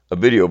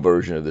video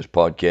version of this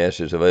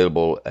podcast is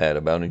available at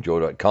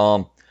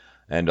aboundingjoy.com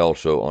and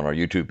also on our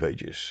YouTube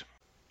pages.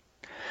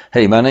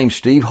 Hey, my name's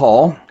Steve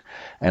Hall,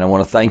 and I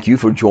want to thank you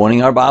for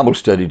joining our Bible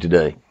study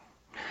today.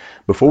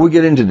 Before we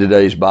get into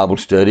today's Bible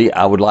study,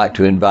 I would like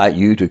to invite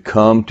you to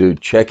come to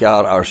check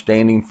out our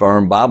Standing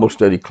Firm Bible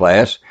study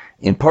class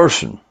in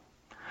person.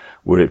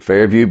 We're at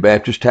Fairview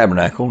Baptist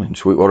Tabernacle in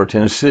Sweetwater,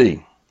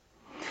 Tennessee.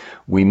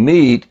 We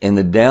meet in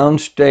the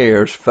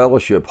downstairs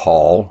fellowship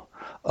hall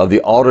of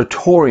the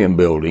auditorium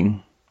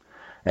building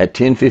at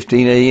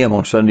 10:15 a.m.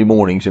 on Sunday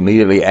mornings,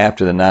 immediately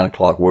after the 9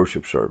 o'clock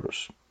worship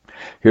service.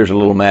 Here's a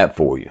little map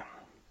for you.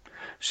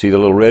 See the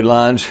little red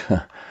lines?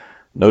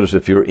 Notice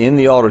if you're in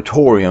the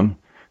auditorium,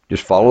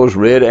 just follow those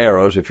red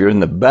arrows. If you're in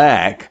the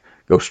back,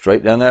 go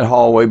straight down that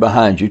hallway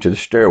behind you to the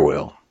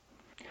stairwell.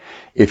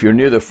 If you're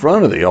near the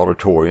front of the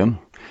auditorium,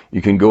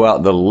 you can go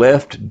out the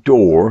left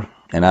door,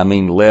 and I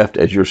mean left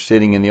as you're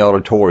sitting in the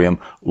auditorium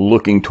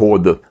looking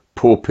toward the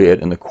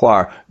pulpit and the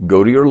choir.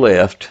 Go to your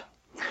left,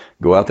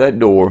 go out that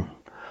door,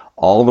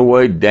 all the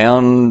way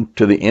down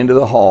to the end of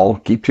the hall,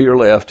 keep to your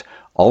left,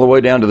 all the way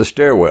down to the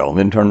stairwell,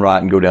 then turn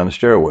right and go down the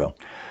stairwell.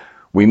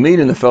 We meet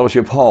in the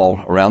fellowship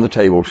hall around the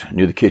tables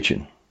near the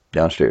kitchen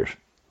downstairs.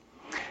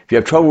 If you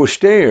have trouble with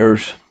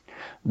stairs,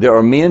 there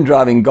are men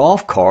driving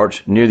golf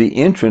carts near the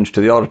entrance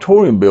to the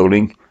auditorium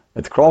building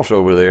at the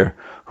crossover there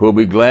who will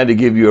be glad to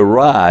give you a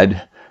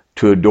ride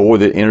to a door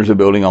that enters the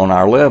building on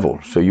our level,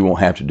 so you won't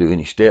have to do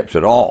any steps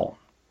at all.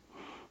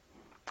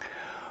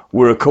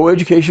 We're a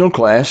coeducational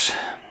class,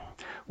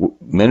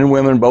 men and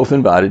women both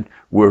invited.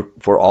 We're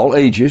for all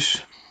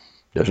ages.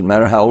 Doesn't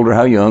matter how old or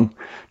how young.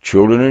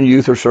 Children and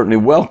youth are certainly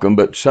welcome,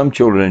 but some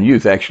children and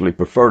youth actually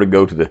prefer to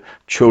go to the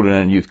children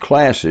and youth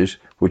classes,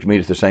 which meet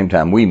at the same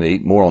time we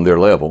meet, more on their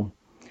level.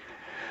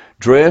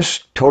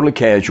 Dress totally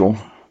casual.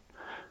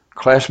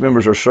 Class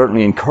members are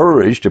certainly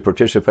encouraged to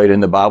participate in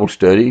the Bible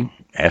study,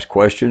 ask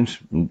questions,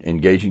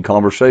 engage in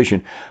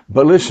conversation.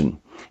 But listen,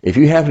 if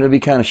you happen to be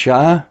kind of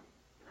shy,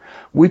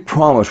 we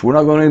promise we're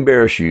not going to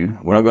embarrass you.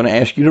 We're not going to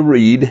ask you to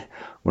read.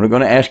 We're not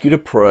going to ask you to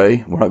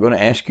pray. We're not going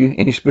to ask you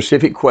any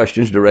specific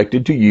questions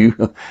directed to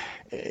you.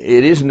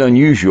 It isn't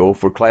unusual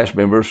for class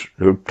members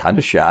who are kind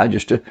of shy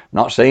just to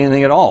not say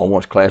anything at all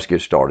once class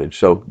gets started.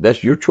 So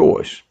that's your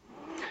choice.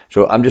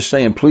 So I'm just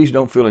saying, please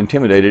don't feel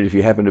intimidated if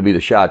you happen to be the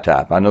shy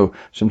type. I know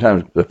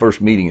sometimes the first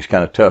meeting is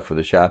kind of tough for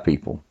the shy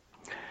people.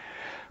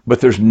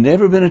 But there's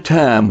never been a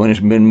time when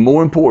it's been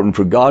more important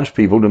for God's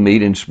people to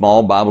meet in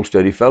small Bible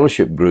study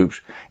fellowship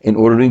groups in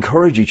order to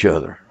encourage each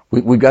other.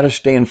 We've got to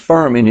stand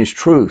firm in His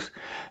truth.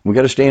 We've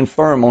got to stand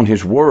firm on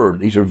His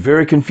Word. These are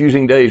very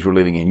confusing days we're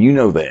living in. You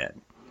know that.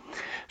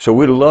 So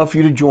we'd love for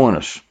you to join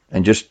us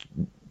and just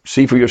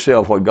see for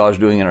yourself what God's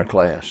doing in our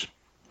class.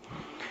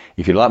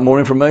 If you'd like more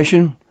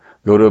information,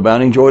 go to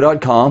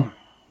aboundingjoy.com.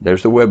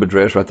 There's the web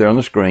address right there on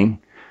the screen.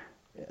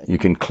 You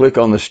can click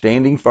on the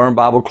Standing Firm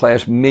Bible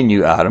Class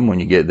menu item when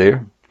you get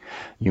there.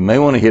 You may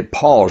want to hit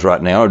pause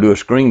right now or do a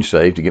screen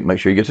save to make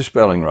sure you get the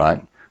spelling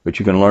right, but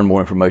you can learn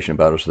more information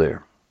about us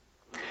there.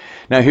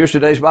 Now, here's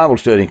today's Bible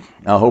study.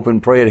 I hope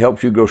and pray it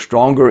helps you grow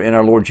stronger in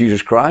our Lord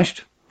Jesus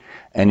Christ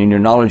and in your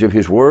knowledge of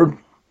His Word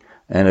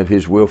and of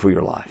His will for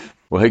your life.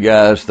 Well, hey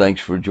guys,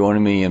 thanks for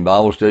joining me in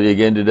Bible study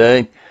again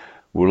today.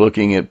 We're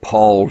looking at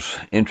Paul's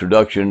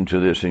introduction to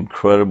this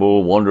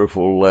incredible,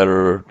 wonderful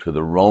letter to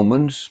the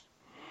Romans.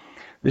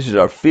 This is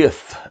our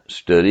 5th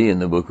study in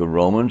the book of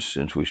Romans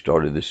since we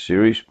started this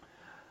series.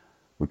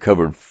 We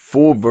covered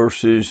 4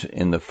 verses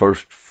in the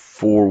first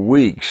 4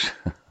 weeks.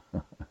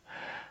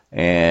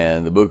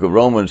 And the book of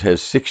Romans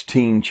has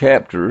 16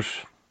 chapters,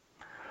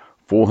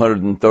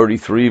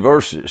 433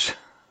 verses.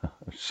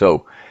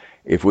 So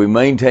if we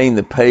maintain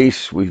the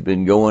pace we've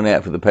been going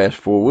at for the past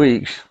 4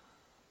 weeks,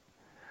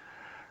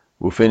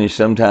 we'll finish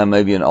sometime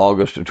maybe in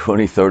August of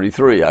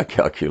 2033, I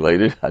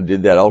calculated. I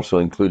did that also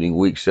including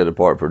weeks set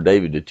apart for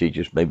David to teach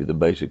us maybe the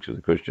basics of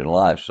the Christian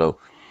life. So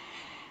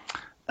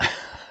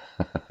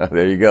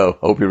there you go.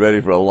 Hope you're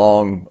ready for a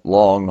long,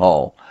 long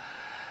haul.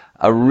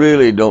 I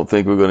really don't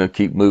think we're going to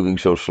keep moving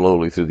so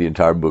slowly through the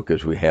entire book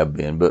as we have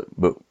been, but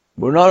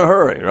we're not in a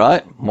hurry,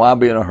 right? Why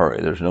be in a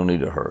hurry? There's no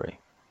need to hurry.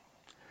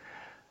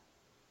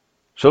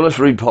 So let's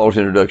read Paul's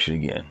introduction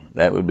again.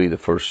 That would be the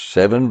first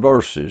 7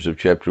 verses of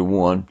chapter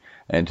 1,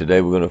 and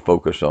today we're going to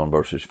focus on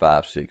verses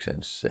 5, 6,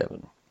 and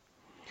 7.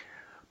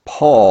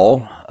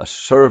 Paul, a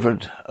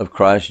servant of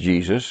Christ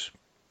Jesus,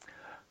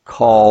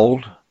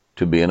 called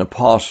to be an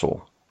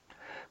apostle,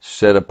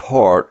 set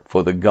apart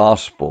for the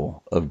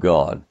gospel of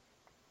God,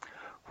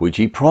 which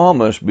He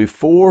promised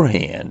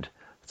beforehand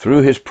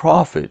through His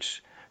prophets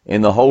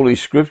in the Holy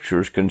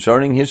Scriptures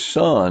concerning His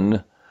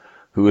Son,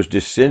 who was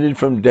descended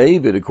from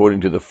David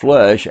according to the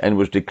flesh, and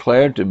was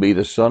declared to be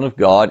the Son of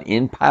God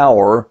in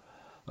power,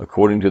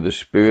 according to the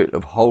Spirit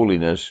of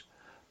holiness,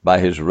 by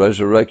His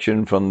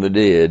resurrection from the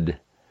dead,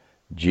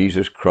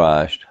 Jesus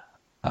Christ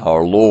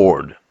our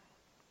Lord,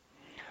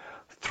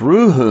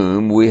 through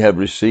whom we have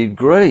received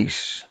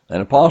grace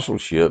and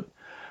apostleship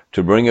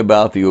to bring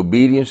about the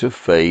obedience of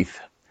faith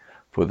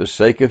for the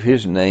sake of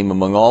His name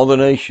among all the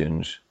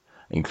nations,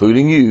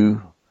 including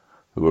you,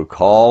 who are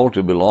called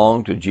to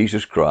belong to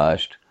Jesus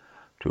Christ,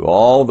 to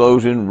all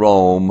those in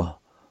Rome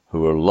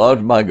who are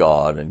loved by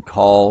God and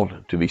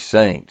called to be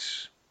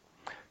saints.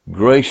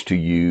 Grace to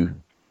you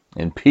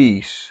and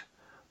peace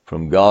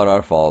from God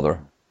our Father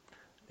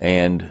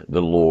and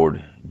the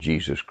Lord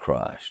Jesus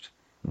Christ.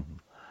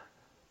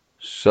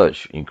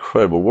 Such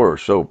incredible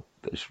words, so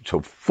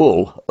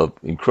full of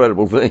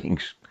incredible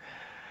things.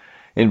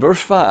 In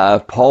verse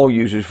 5, Paul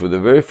uses for the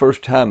very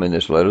first time in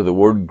this letter the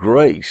word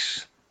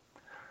grace,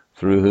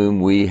 through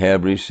whom we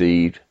have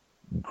received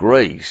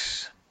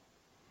grace.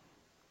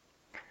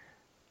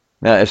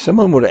 Now, if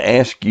someone were to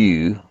ask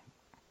you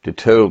to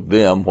tell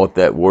them what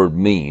that word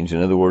means,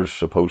 in other words,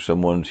 suppose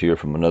someone's here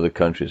from another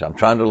country, I'm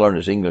trying to learn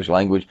this English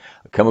language,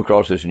 I come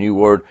across this new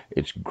word,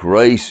 it's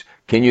grace,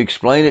 can you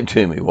explain it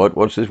to me?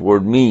 What's this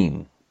word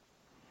mean?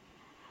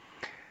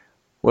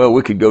 Well,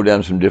 we could go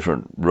down some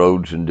different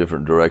roads and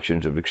different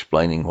directions of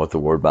explaining what the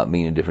word might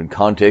mean in different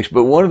contexts,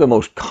 but one of the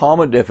most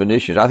common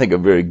definitions, I think a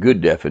very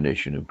good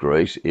definition of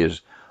grace,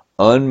 is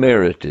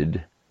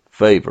unmerited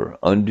favor,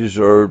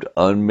 undeserved,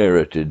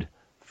 unmerited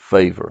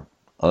favor,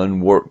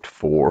 unworked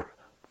for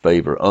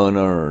favor,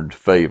 unearned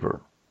favor.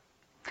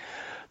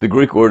 The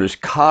Greek word is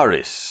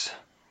charis.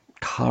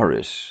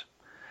 Charis.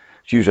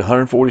 It's used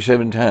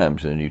 147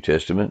 times in the New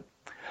Testament.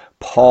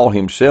 Paul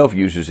himself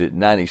uses it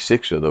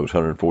 96 of those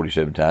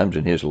 147 times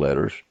in his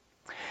letters.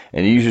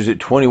 And he uses it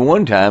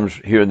 21 times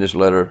here in this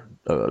letter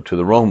to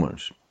the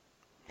Romans.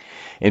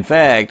 In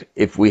fact,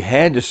 if we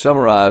had to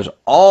summarize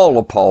all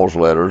of Paul's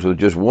letters with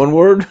just one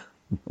word,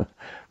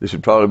 this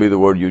would probably be the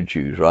word you'd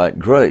choose, right?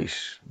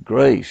 Grace.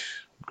 Grace.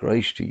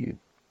 Grace to you.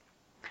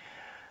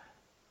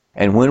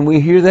 And when we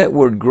hear that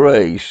word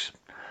grace,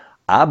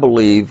 I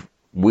believe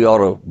we ought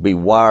to be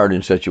wired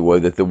in such a way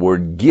that the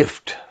word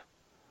gift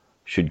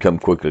should come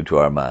quickly to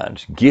our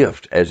minds.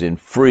 Gift, as in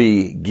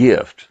free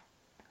gift.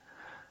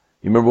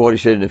 You remember what he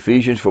said in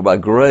Ephesians? For by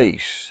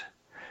grace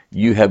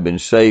you have been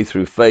saved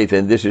through faith,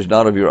 and this is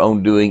not of your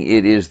own doing,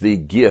 it is the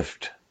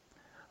gift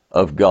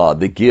of God.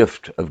 The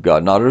gift of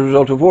God, not as a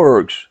result of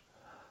works,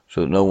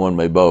 so that no one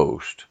may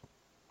boast.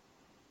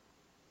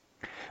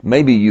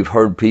 Maybe you've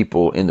heard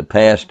people in the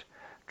past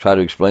try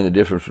to explain the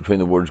difference between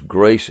the words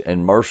grace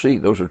and mercy.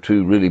 Those are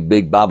two really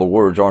big Bible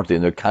words, aren't they?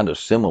 And they're kind of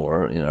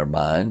similar in our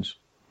minds.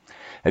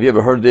 Have you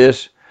ever heard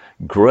this?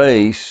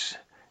 Grace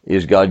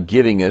is God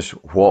giving us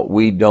what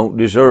we don't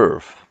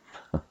deserve.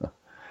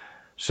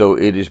 So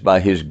it is by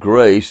His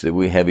grace that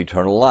we have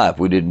eternal life.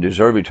 We didn't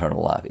deserve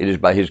eternal life. It is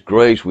by His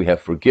grace we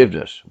have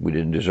forgiveness. We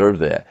didn't deserve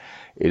that.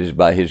 It is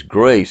by His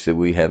grace that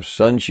we have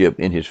sonship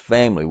in His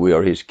family. We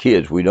are His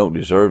kids. We don't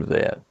deserve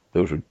that.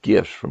 Those are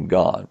gifts from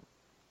God.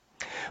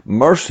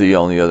 Mercy,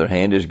 on the other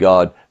hand, is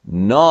God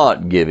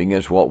not giving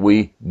us what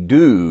we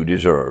do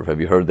deserve. Have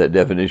you heard that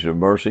definition of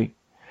mercy?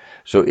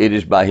 So it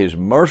is by His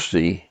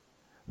mercy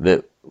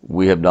that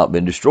we have not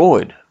been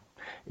destroyed.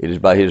 It is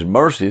by His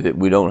mercy that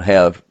we don't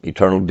have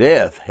eternal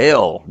death,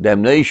 hell,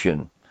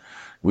 damnation.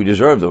 We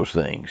deserve those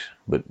things,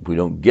 but we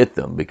don't get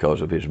them because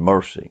of His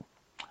mercy.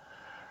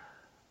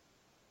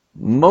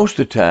 Most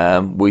of the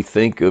time, we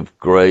think of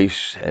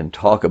grace and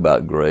talk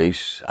about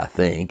grace, I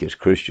think, as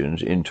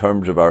Christians, in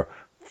terms of our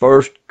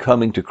first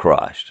coming to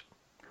Christ.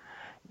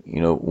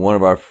 You know, one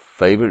of our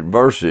favorite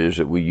verses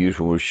that we use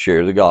when we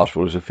share the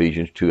gospel is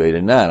Ephesians 2, 8,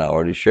 and 9. I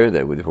already shared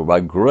that with you. For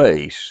by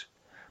grace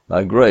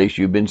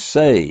you've been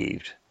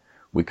saved.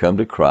 We come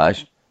to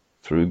Christ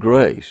through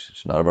grace.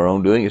 It's not of our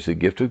own doing. It's the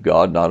gift of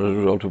God, not as a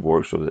result of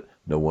works, so that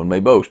no one may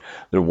boast.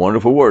 They're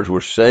wonderful words.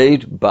 We're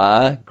saved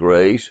by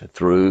grace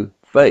through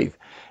faith.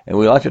 And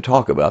we like to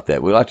talk about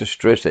that. We like to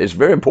stress that. It's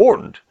very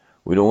important.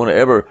 We don't want to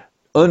ever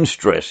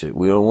unstress it.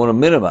 We don't want to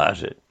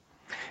minimize it.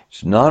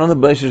 It's not on the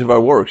basis of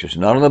our works. It's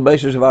not on the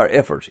basis of our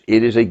efforts.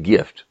 It is a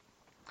gift.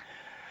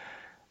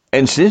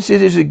 And since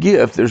it is a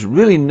gift, there's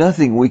really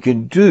nothing we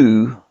can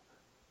do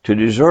to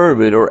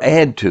deserve it or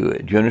add to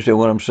it. Do you understand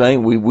what I'm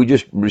saying? We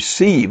just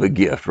receive a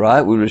gift,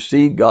 right? We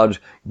receive God's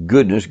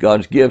goodness,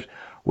 God's gift,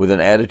 with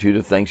an attitude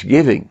of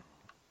thanksgiving.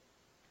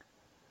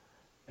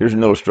 Here's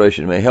an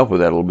illustration that may help with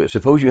that a little bit.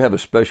 Suppose you have a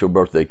special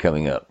birthday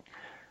coming up.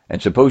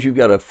 And suppose you've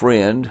got a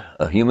friend,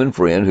 a human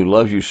friend, who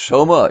loves you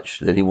so much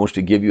that he wants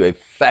to give you a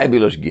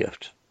fabulous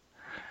gift.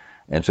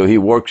 And so he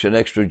works an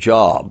extra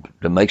job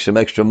to make some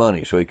extra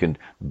money so he can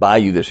buy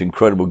you this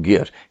incredible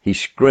gift. He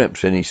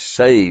scrimps and he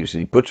saves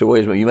and he puts away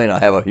his money. You may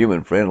not have a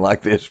human friend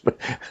like this, but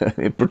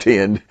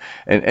pretend.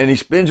 And he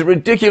spends a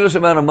ridiculous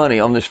amount of money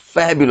on this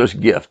fabulous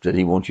gift that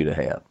he wants you to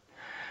have.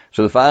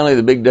 So finally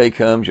the big day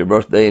comes, your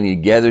birthday, and he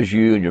gathers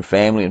you and your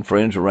family and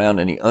friends around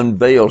and he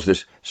unveils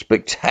this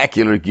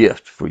spectacular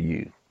gift for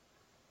you.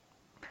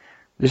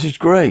 This is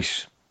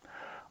grace.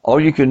 All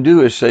you can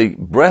do is say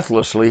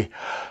breathlessly,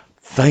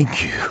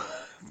 thank you.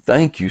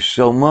 Thank you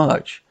so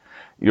much.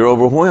 You're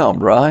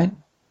overwhelmed, right?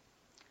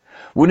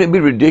 Wouldn't it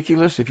be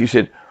ridiculous if you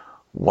said,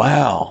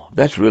 wow,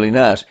 that's really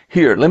nice.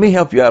 Here, let me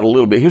help you out a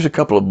little bit. Here's a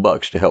couple of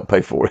bucks to help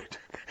pay for it.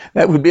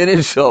 That would be an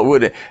insult,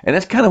 wouldn't it? And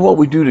that's kind of what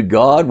we do to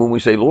God when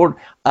we say, Lord,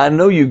 I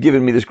know you've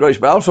given me this grace,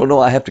 but I also know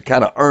I have to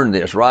kind of earn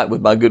this, right,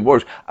 with my good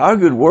works. Our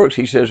good works,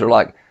 He says, are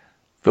like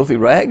filthy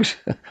rags?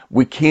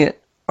 We can't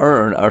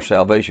earn our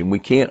salvation. We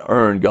can't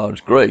earn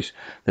God's grace.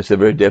 That's the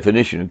very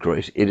definition of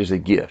grace. It is a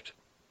gift.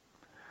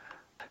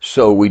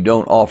 So we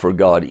don't offer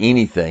God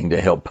anything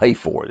to help pay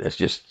for it. That's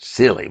just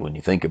silly when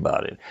you think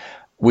about it.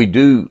 We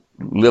do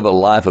live a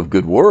life of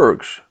good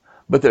works,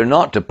 but they're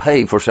not to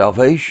pay for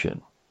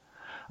salvation.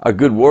 Our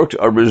good works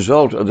are a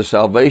result of the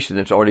salvation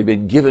that's already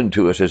been given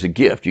to us as a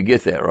gift. You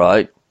get that,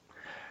 right?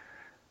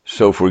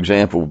 So, for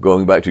example,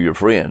 going back to your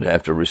friend,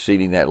 after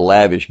receiving that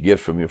lavish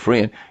gift from your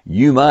friend,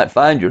 you might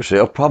find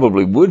yourself,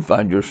 probably would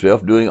find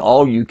yourself, doing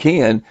all you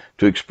can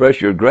to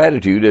express your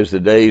gratitude as the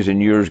days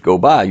and years go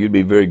by. You'd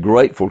be very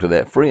grateful to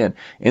that friend.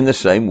 In the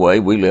same way,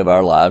 we live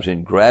our lives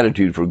in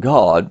gratitude for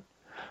God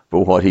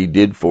for what he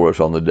did for us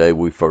on the day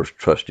we first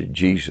trusted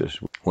Jesus,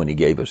 when he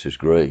gave us his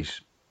grace.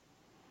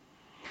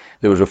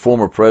 There was a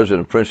former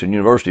president of Princeton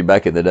University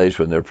back in the days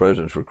when their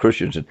presidents were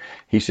Christians, and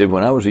he said,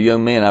 when I was a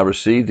young man, I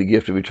received the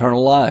gift of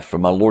eternal life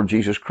from my Lord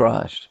Jesus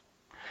Christ.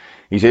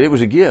 He said, it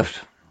was a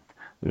gift.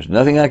 There's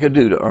nothing I could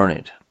do to earn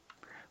it.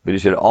 But he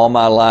said, all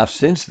my life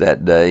since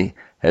that day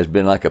has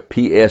been like a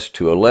PS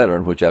to a letter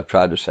in which I've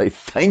tried to say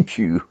thank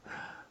you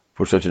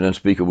for such an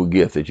unspeakable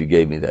gift that you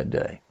gave me that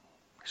day.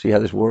 See how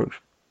this works?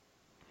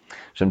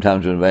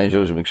 Sometimes in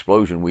Evangelism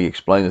Explosion, we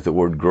explain that the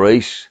word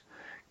grace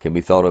can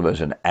be thought of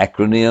as an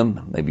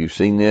acronym. Maybe you've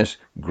seen this.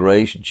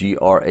 GRACE,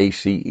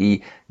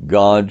 G-R-A-C-E,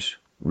 God's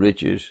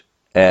riches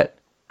at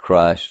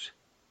Christ's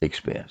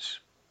expense.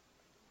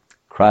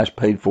 Christ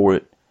paid for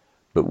it,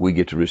 but we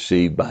get to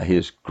receive by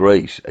his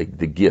grace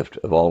the gift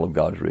of all of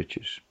God's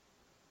riches.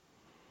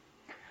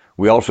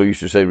 We also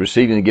used to say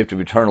receiving the gift of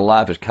eternal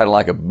life is kind of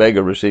like a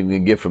beggar receiving a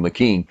gift from a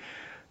king.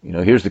 You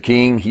know, here's the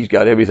king, he's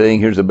got everything.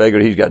 Here's the beggar,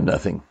 he's got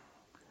nothing.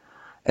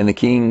 And the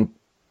king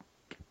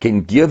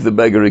can give the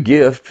beggar a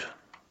gift,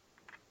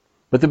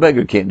 but the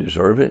beggar can't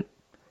deserve it.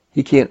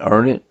 He can't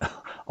earn it.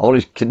 All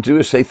he can do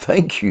is say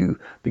thank you.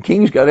 The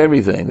king's got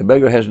everything. The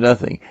beggar has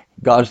nothing.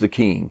 God's the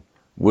king.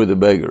 We're the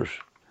beggars.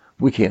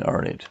 We can't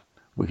earn it.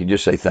 We can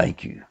just say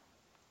thank you.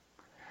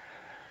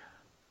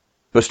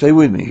 But stay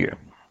with me here.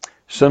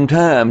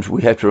 Sometimes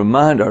we have to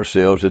remind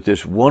ourselves that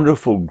this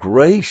wonderful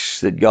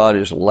grace that God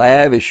is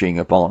lavishing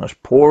upon us,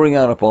 pouring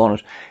out upon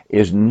us,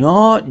 is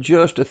not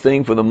just a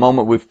thing for the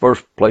moment we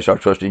first place our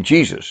trust in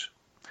Jesus.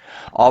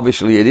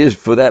 Obviously, it is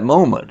for that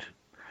moment.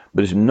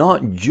 But it's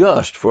not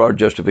just for our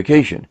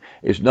justification.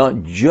 It's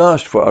not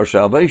just for our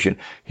salvation.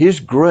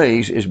 His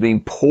grace is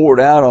being poured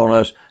out on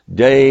us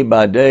day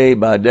by day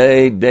by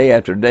day, day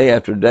after day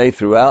after day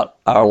throughout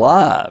our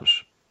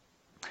lives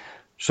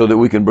so that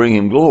we can bring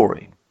him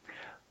glory.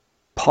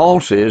 Paul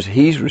says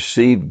he's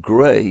received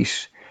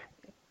grace.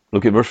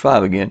 Look at verse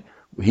 5 again.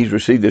 He's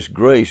received this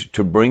grace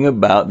to bring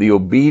about the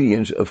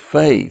obedience of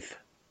faith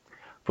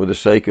for the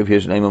sake of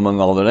his name among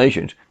all the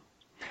nations.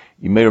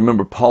 You may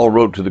remember Paul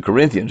wrote to the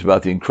Corinthians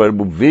about the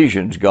incredible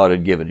visions God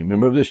had given him.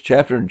 Remember this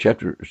chapter in 2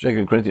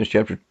 Corinthians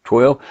chapter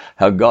 12,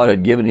 how God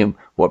had given him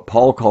what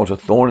Paul calls a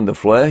thorn in the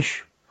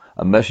flesh,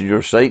 a messenger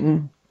of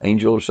Satan,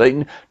 angel of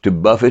Satan, to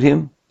buffet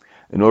him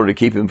in order to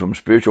keep him from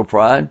spiritual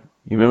pride.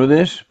 You remember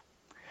this?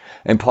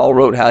 And Paul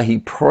wrote how he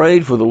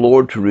prayed for the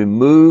Lord to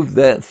remove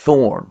that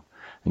thorn.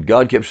 And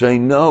God kept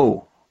saying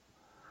no.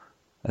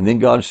 And then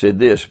God said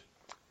this.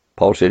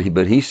 Paul said,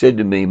 but he said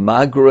to me,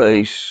 my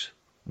grace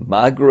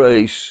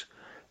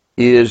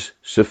is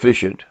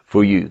sufficient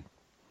for you.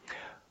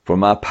 For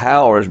my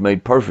power is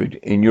made perfect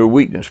in your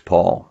weakness,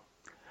 Paul.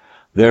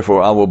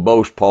 Therefore I will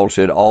boast, Paul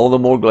said, all the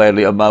more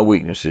gladly of my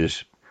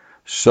weaknesses,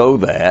 so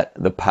that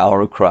the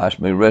power of Christ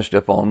may rest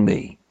upon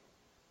me.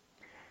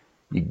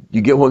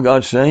 You get what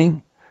God's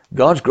saying?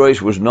 God's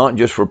grace was not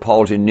just for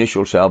Paul's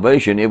initial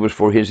salvation, it was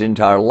for his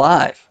entire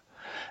life.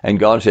 And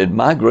God said,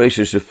 my grace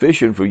is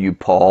sufficient for you,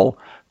 Paul,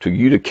 to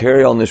you to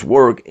carry on this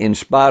work in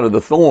spite of the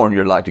thorn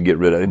you'd like to get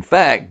rid of. In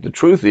fact, the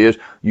truth is,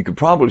 you could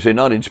probably say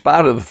not in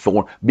spite of the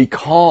thorn,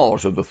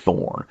 because of the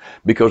thorn.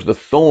 Because the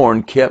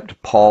thorn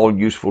kept Paul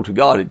useful to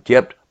God. It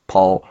kept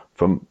Paul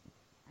from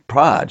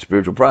pride,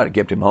 spiritual pride. It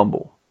kept him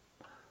humble.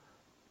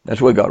 That's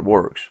the way God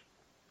works.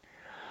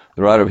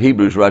 The writer of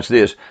Hebrews writes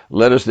this,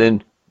 let us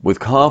then with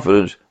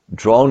confidence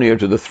draw near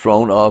to the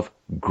throne of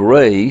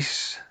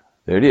grace,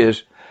 there it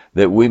is,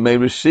 that we may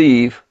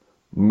receive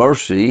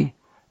mercy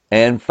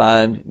and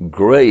find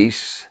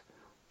grace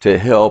to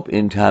help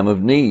in time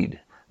of need.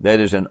 That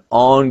is an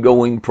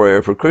ongoing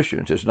prayer for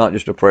Christians. It's not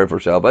just a prayer for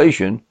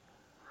salvation.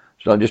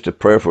 It's not just a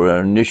prayer for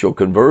an initial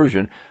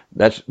conversion.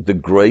 That's the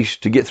grace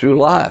to get through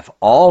life.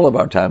 All of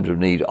our times of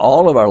need,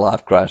 all of our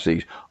life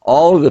crises,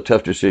 all of the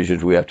tough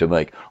decisions we have to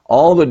make,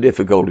 all the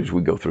difficulties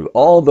we go through,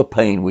 all the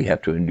pain we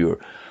have to endure.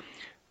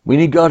 We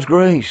need God's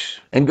grace,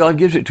 and God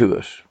gives it to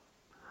us.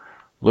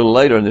 A little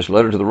later in this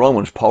letter to the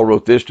Romans, Paul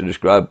wrote this to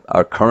describe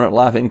our current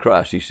life in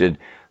Christ. He said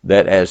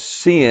that as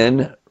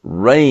sin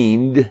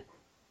reigned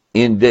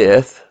in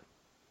death,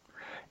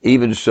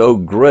 even so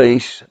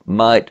grace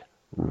might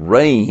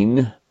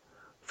reign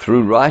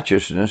through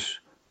righteousness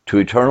to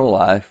eternal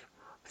life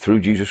through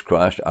Jesus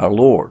Christ our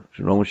Lord. It's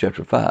in Romans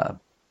chapter 5.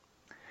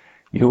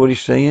 You know what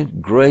he's saying?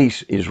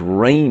 Grace is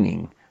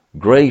reigning.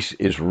 Grace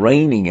is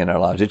reigning in our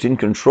lives. It's in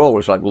control.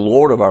 It's like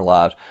Lord of our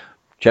lives.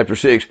 Chapter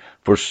 6,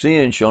 for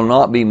sin shall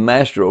not be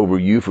master over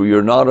you, for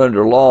you're not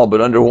under law,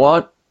 but under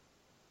what?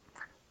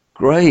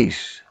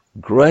 Grace.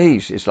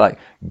 Grace. It's like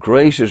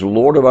grace is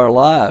Lord of our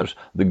lives.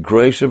 The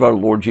grace of our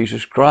Lord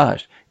Jesus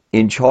Christ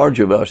in charge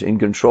of us, in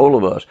control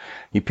of us.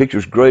 He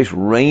pictures grace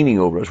reigning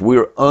over us.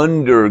 We're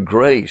under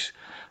grace.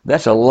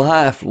 That's a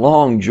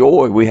lifelong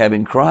joy we have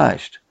in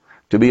Christ.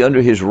 To be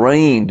under his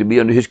reign, to be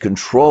under his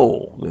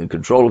control, the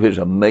control of his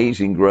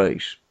amazing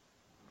grace.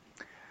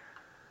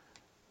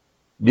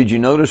 Did you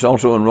notice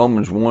also in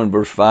Romans 1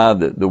 verse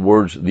 5 that the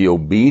words, the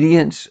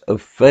obedience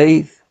of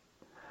faith,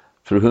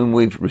 through whom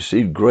we've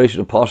received grace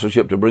and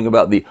apostleship to bring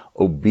about the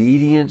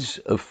obedience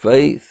of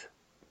faith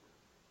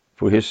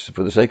for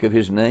the sake of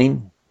his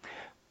name?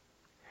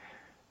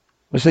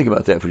 Let's think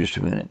about that for just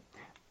a minute.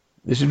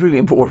 This is really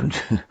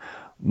important.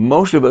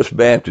 Most of us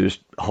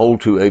Baptists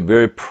hold to a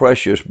very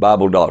precious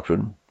Bible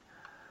doctrine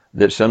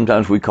that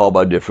sometimes we call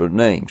by different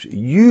names.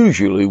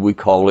 Usually we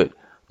call it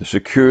the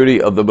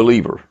security of the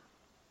believer.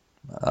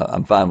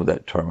 I'm fine with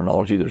that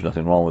terminology. There's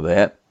nothing wrong with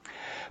that.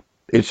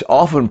 It's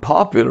often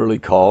popularly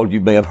called,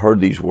 you may have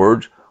heard these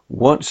words,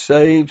 once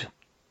saved,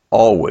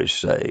 always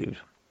saved.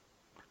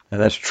 And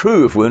that's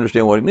true if we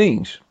understand what it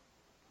means.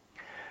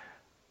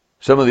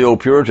 Some of the old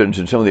Puritans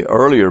and some of the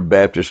earlier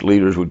Baptist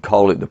leaders would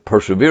call it the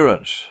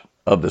perseverance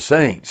of the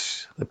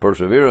saints. The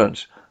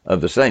perseverance of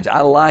the saints.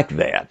 I like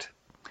that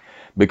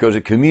because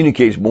it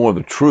communicates more of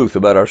the truth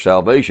about our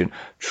salvation.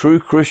 True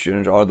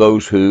Christians are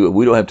those who,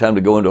 we don't have time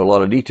to go into a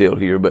lot of detail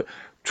here, but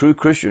true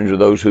Christians are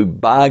those who,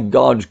 by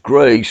God's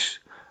grace,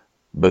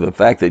 by the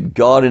fact that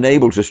God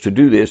enables us to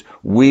do this,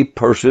 we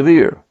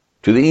persevere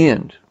to the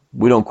end.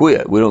 We don't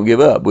quit. We don't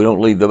give up. We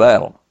don't leave the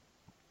battle.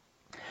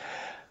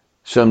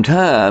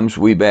 Sometimes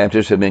we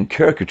Baptists have been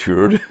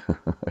caricatured,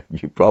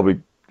 you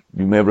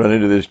may have run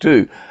into this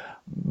too,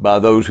 by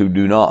those who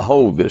do not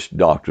hold this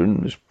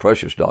doctrine, this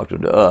precious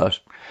doctrine to us.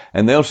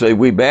 And they'll say,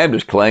 we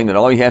Baptists claim that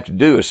all you have to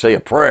do is say a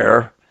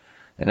prayer,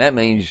 and that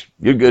means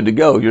you're good to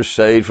go. You're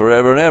saved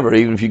forever and ever,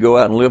 even if you go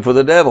out and live for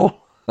the devil.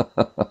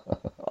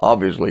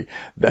 Obviously,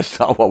 that's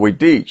not what we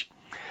teach.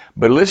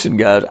 But listen,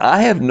 guys,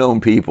 I have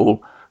known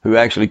people who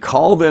actually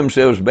call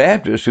themselves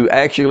Baptists who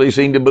actually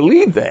seem to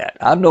believe that.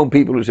 I've known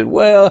people who said,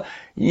 well,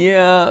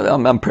 yeah,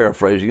 I'm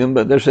paraphrasing them,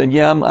 but they're saying,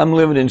 yeah, I'm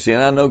living in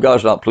sin. I know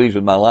God's not pleased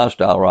with my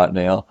lifestyle right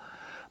now,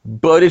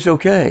 but it's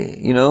okay.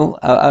 You know,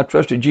 I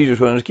trusted Jesus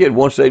when I was a kid.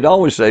 Once saved,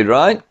 always saved,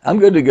 right? I'm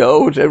good to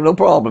go. There's no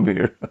problem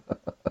here.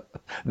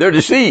 They're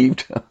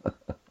deceived.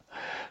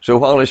 So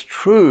while it's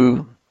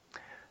true,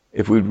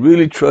 if we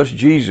really trust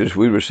Jesus,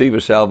 we receive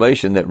a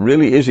salvation that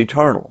really is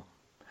eternal.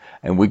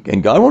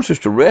 And God wants us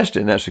to rest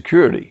in that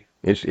security.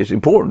 It's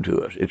important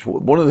to us. It's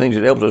one of the things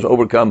that helps us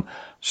overcome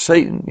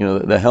Satan. You know,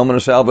 the helmet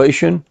of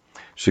salvation,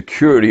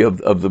 security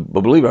of the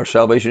believer. Our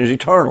salvation is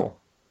eternal.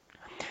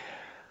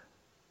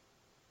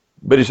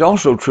 But it's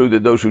also true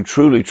that those who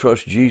truly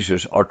trust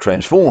Jesus are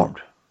transformed.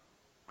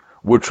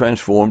 We're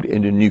transformed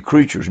into new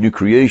creatures, new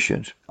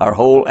creations. Our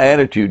whole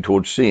attitude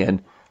towards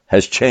sin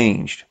has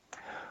changed.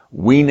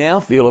 We now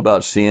feel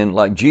about sin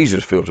like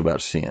Jesus feels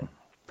about sin.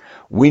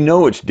 We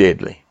know it's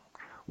deadly.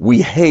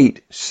 We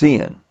hate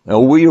sin. Now,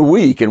 we are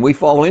weak and we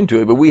fall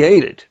into it, but we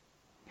hate it.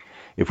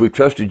 If we've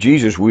trusted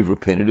Jesus, we've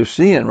repented of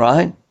sin,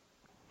 right?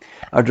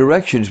 Our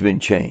direction's been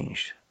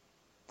changed.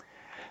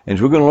 And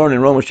as we're going to learn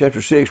in Romans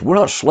chapter 6, we're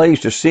not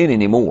slaves to sin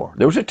anymore.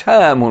 There was a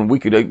time when we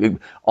could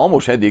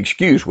almost had the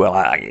excuse, well,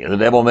 the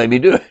devil made me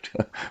do it.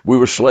 We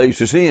were slaves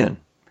to sin.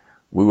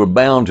 We were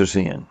bound to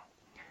sin.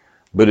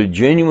 But a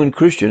genuine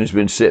Christian has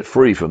been set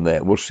free from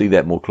that. We'll see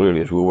that more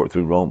clearly as we work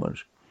through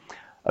Romans.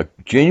 A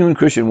genuine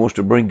Christian wants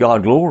to bring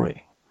God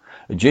glory.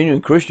 A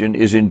genuine Christian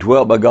is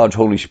indwelt by God's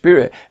Holy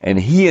Spirit, and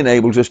he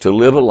enables us to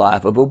live a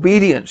life of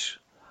obedience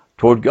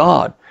toward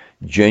God.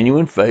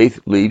 Genuine faith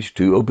leads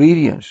to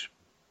obedience.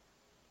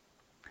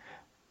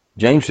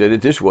 James said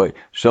it this way.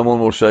 Someone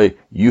will say,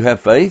 you have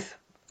faith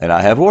and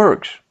I have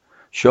works.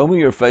 Show me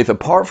your faith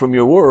apart from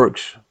your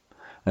works,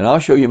 and I'll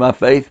show you my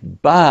faith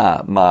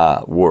by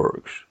my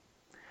works.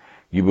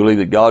 You believe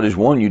that God is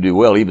one, you do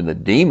well. Even the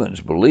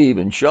demons believe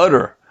and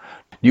shudder.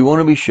 Do you want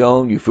to be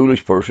shown, you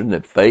foolish person,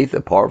 that faith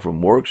apart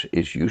from works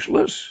is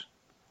useless?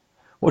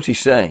 What's he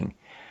saying?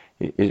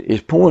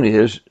 His point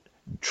is,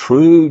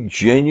 true,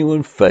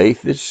 genuine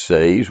faith that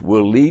saves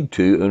will lead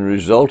to and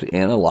result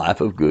in a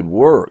life of good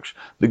works.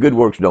 The good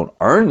works don't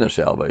earn the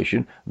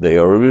salvation, they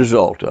are a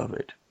result of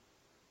it.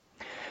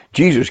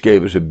 Jesus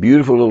gave us a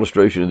beautiful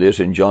illustration of this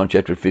in John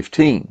chapter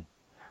 15.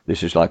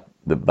 This is like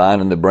the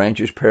vine and the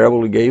branches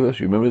parable he gave us.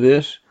 You remember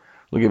this?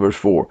 Look at verse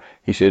 4.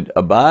 He said,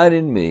 abide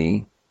in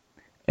me,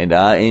 and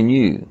I in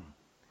you.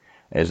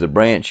 As the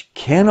branch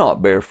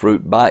cannot bear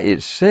fruit by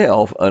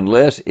itself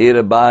unless it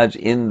abides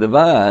in the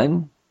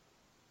vine,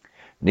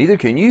 neither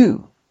can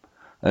you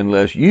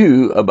unless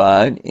you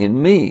abide in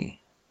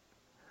me.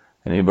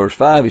 And in verse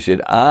 5 he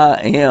said,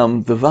 I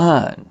am the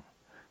vine.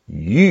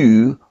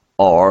 You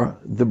are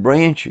the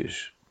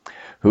branches.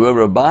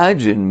 Whoever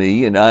abides in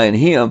me and I in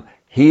him,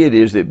 he it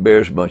is that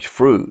bears much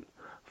fruit.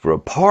 For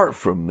apart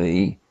from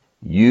me,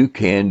 you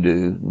can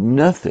do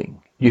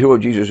nothing. You hear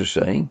what Jesus is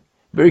saying?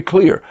 Very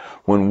clear.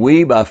 When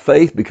we, by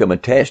faith, become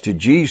attached to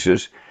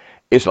Jesus,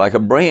 it's like a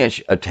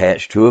branch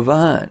attached to a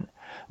vine.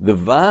 The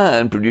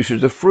vine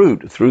produces the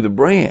fruit through the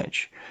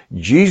branch.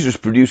 Jesus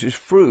produces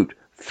fruit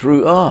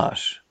through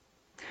us.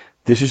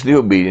 This is the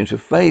obedience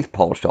of faith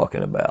Paul's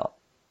talking about.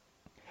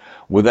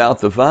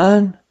 Without the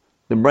vine,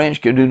 the branch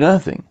can do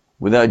nothing.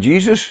 Without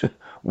Jesus,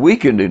 we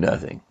can do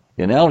nothing.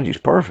 The analogy is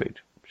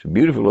perfect. It's a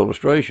beautiful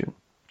illustration.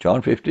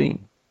 John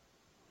 15.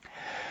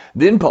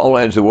 Then Paul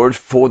adds the words,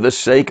 for the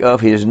sake of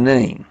his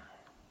name.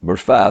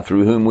 Verse 5,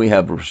 through whom we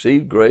have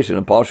received grace and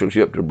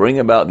apostleship to bring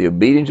about the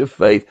obedience of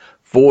faith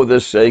for the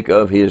sake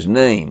of his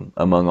name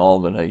among all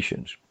the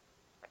nations.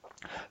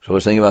 So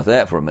let's think about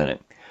that for a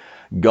minute.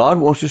 God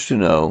wants us to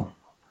know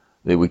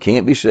that we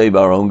can't be saved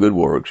by our own good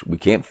works. We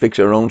can't fix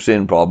our own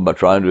sin problem by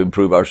trying to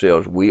improve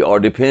ourselves. We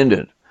are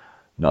dependent.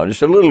 Not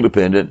just a little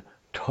dependent,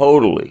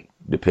 totally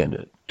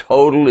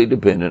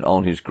dependent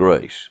on his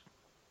grace.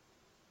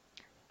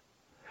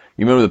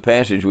 You remember the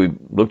passage we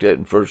looked at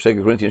in 2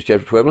 Corinthians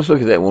chapter 12? Let's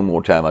look at that one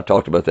more time. I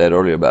talked about that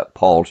earlier, about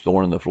Paul's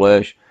thorn in the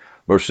flesh.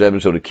 Verse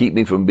 7, so to keep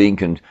me from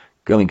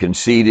becoming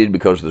conceited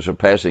because of the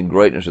surpassing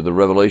greatness of the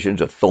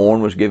revelations, a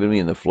thorn was given me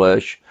in the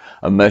flesh,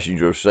 a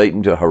messenger of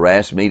Satan to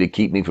harass me, to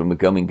keep me from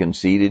becoming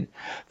conceited.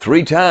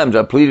 3 times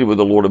I pleaded with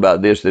the Lord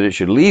about this, that it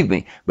should leave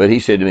me. But he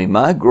said to me,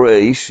 my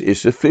grace is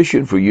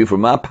sufficient for you, for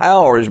my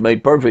power is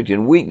made perfect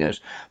in weakness.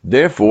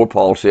 Therefore,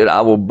 Paul said,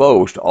 I will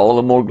boast all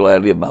the more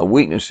gladly of my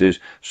weaknesses,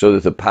 so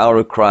that the power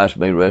of Christ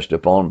may rest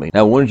upon me.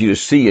 Now, I wanted you to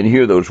see and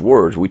hear those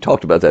words. We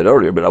talked about that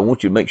earlier, but I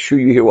want you to make sure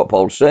you hear what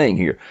Paul's saying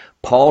here.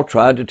 Paul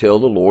tried to tell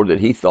the Lord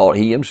that he thought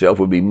he himself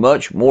would be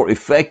much more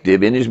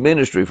effective in his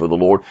ministry for the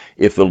Lord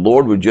if the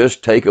Lord would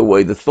just take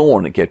away the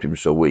thorn that kept him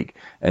so weak.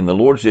 And the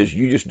Lord says,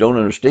 you just don't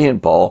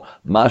understand, Paul.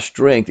 My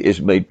strength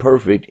is made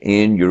perfect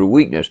in your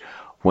weakness.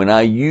 When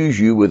I use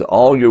you with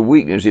all your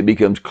weakness, it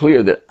becomes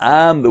clear that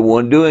I'm the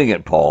one doing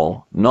it,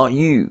 Paul, not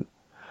you.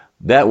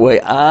 That way,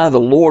 I, the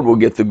Lord, will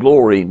get the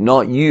glory,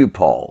 not you,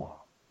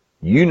 Paul.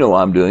 You know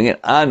I'm doing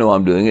it. I know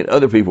I'm doing it.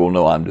 Other people will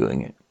know I'm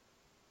doing it.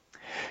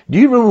 Do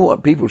you remember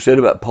what people said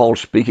about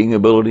Paul's speaking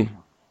ability?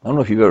 I don't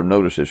know if you've ever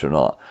noticed this or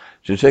not.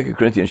 It's in 2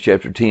 Corinthians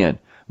chapter 10.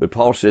 But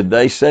Paul said,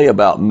 they say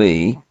about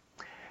me,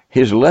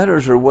 his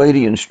letters are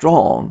weighty and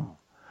strong,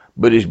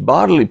 but his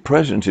bodily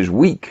presence is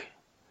weak,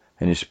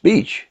 and his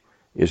speech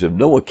is of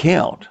no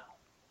account.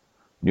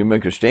 New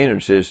American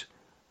Standard says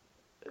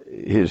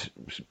his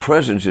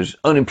presence is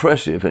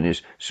unimpressive and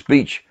his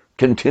speech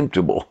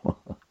contemptible.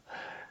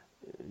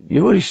 You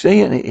know what he's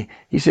saying?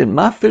 He said,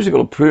 my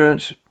physical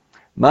appearance,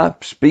 my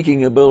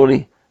speaking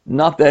ability,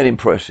 not that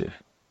impressive.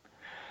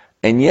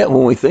 And yet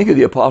when we think of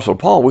the Apostle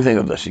Paul, we think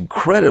of this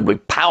incredibly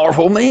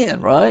powerful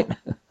man, right?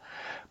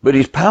 But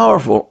he's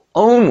powerful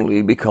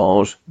only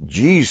because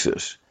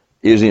Jesus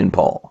is in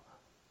Paul.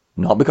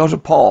 Not because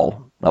of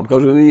Paul, not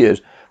because of who he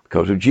is,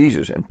 because of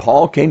Jesus. And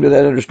Paul came to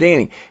that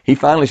understanding. He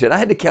finally said, I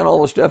had to count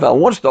all the stuff I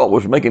once thought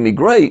was making me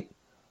great.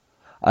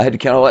 I had to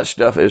count all that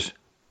stuff as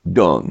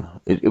dung.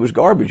 It was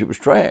garbage. It was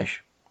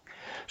trash.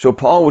 So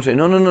Paul would say,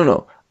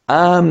 no.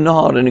 I'm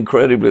not an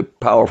incredibly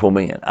powerful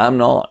man. I'm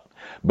not.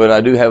 But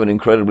I do have an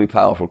incredibly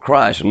powerful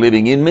Christ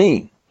living in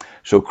me.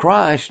 So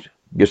Christ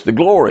gets the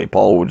glory,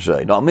 Paul would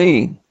say, not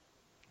me.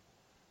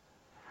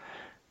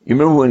 You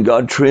remember when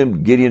God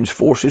trimmed Gideon's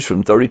forces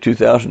from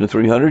 32,000 to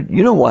 300?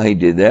 You know why he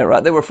did that,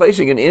 right? They were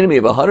facing an enemy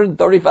of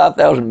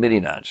 135,000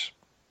 Midianites.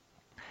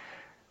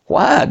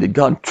 Why did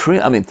God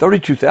trim?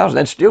 32,000,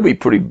 that'd still be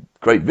pretty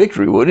great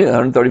victory, wouldn't it?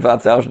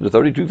 135,000 to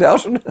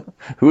 32,000?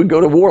 Who would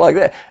go to war like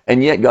that?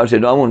 And yet God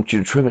said, no, I want you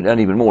to trim it down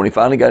even more. And he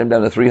finally got him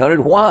down to 300.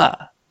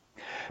 Why?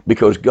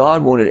 Because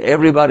God wanted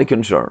everybody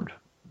concerned,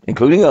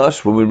 including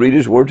us, when we read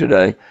his word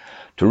today,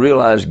 to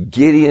realize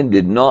Gideon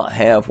did not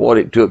have what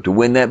it took to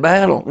win that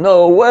battle.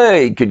 No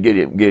way could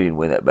Gideon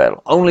win that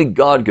battle. Only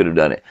God could have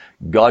done it.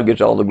 God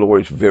gets all the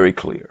glory. It's very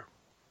clear.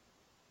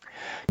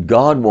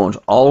 God wants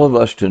all of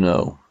us to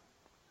know,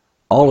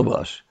 all of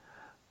us,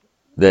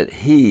 that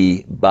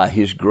he, by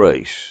his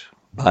grace,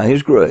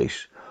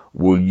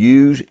 will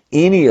use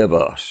any of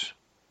us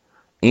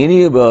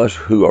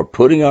who are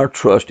putting our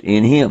trust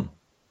in him.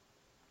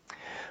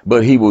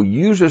 But he will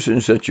use us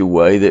in such a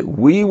way that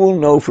we will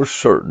know for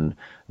certain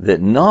that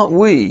not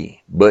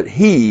we, but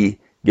he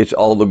gets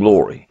all the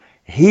glory.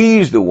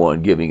 He's the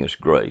one giving us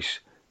grace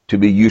to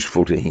be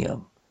useful to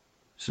him.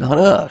 It's not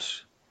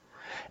us.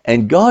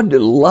 And God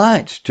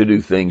delights to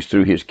do things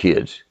through his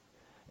kids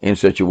in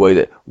such a way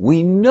that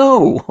we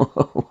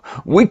know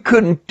we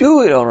couldn't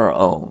do it on our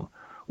own.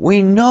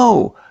 We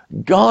know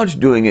God's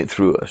doing it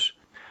through us.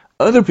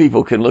 Other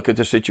people can look at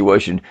the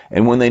situation,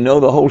 and when they know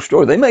the whole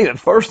story, they may at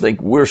first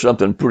think we're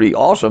something pretty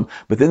awesome,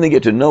 but then they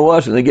get to know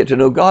us and they get to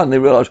know God and they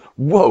realize,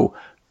 whoa,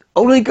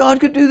 only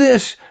God could do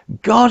this.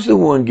 God's the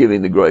one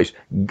giving the grace.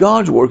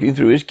 God's working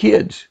through his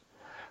kids.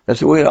 That's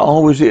the way it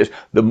always is.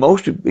 The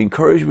most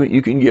encouragement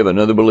you can give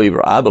another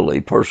believer, I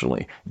believe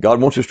personally,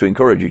 God wants us to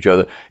encourage each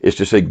other, is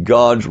to say,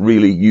 God's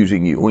really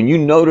using you. When you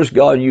notice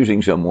God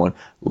using someone,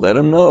 let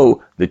them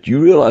know that you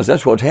realize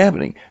that's what's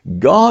happening.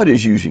 God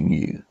is using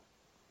you.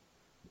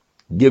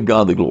 Give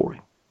God the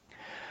glory.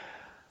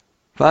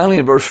 Finally,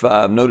 in verse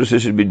 5, notice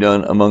this should be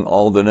done among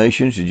all the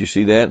nations. Did you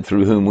see that?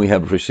 Through whom we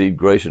have received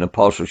grace and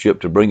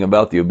apostleship to bring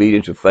about the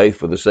obedience of faith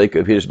for the sake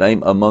of his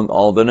name among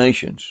all the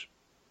nations.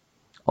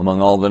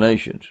 Among all the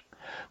nations.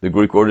 The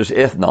Greek word is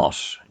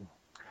ethnos,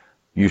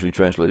 usually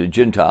translated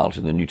Gentiles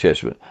in the New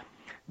Testament.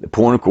 The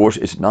point, of course,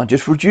 it's not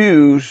just for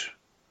Jews.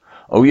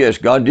 Oh yes,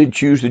 God did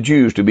choose the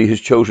Jews to be his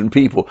chosen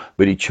people,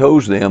 but he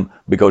chose them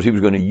because he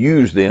was going to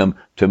use them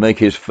to make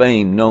his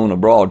fame known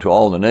abroad to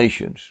all the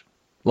nations.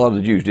 A lot of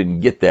the Jews didn't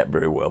get that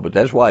very well, but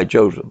that's why he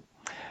chose them.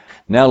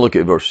 Now look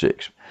at verse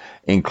 6.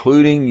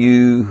 Including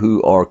you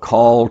who are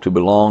called to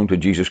belong to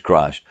Jesus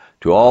Christ,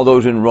 to all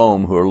those in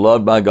Rome who are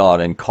loved by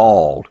God and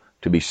called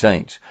to be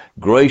saints.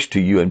 Grace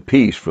to you and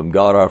peace from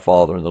God our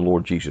Father and the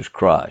Lord Jesus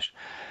Christ.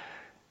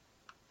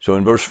 So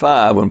in verse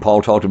 5, when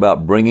Paul talked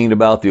about bringing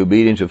about the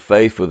obedience of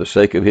faith for the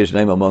sake of his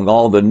name among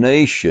all the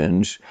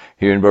nations,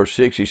 here in verse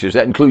 6 he says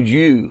that includes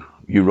you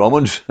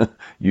Romans,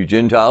 you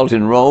Gentiles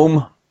in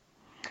Rome.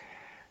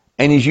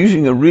 And he's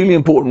using a really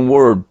important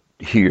word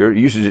here. He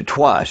uses it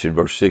twice in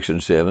verse 6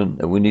 and 7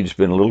 that we need to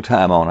spend a little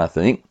time on, I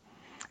think.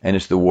 And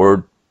it's the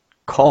word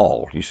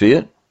called. You see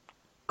it?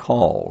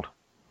 Called.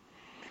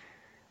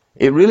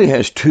 It really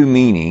has two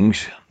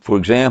meanings. For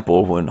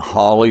example, when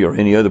Holly or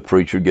any other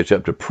preacher gets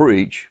up to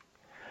preach,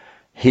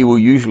 he will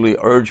usually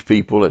urge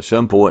people at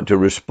some point to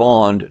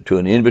respond to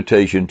an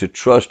invitation to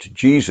trust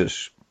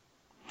Jesus.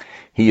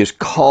 He is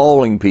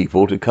calling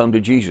people to come to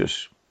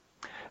Jesus.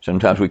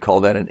 Sometimes we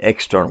call that an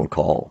external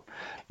call.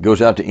 It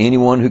goes out to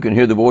anyone who can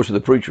hear the voice of the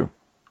preacher.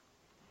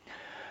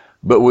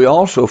 But we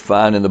also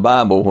find in the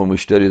Bible, when we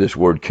study this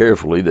word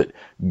carefully, that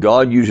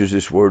God uses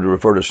this word to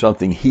refer to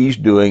something he's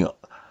doing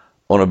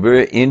on a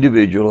very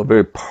individual, a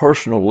very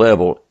personal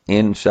level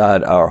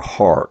inside our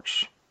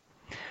hearts.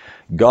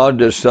 God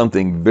does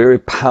something very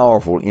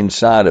powerful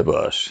inside of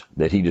us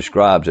that he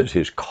describes as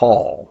his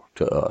call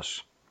to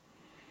us.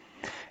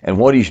 And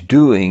what he's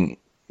doing,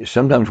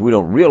 sometimes we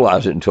don't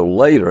realize it until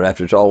later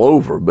after it's all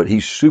over, but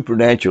he's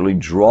supernaturally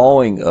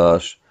drawing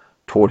us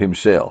toward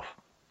himself.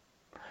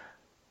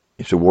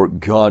 It's a work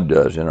God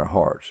does in our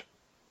hearts.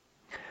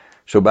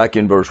 So back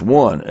in verse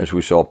 1, as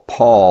we saw,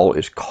 Paul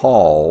is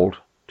called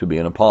to be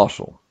an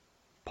apostle.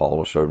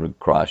 Paul, a servant of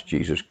Christ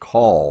Jesus,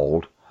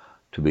 called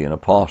to be an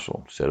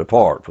apostle, set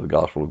apart for the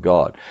gospel of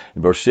God.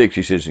 In verse 6,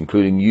 he says,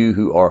 including you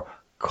who are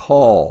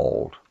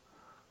called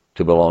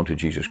to belong to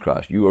Jesus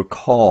Christ. You are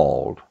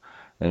called.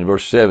 And in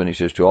verse 7, he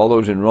says, to all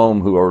those in Rome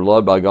who are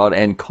loved by God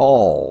and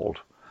called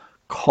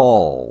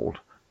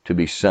to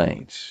be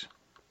saints.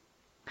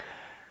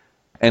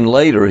 And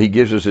later, he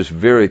gives us this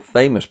very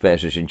famous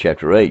passage in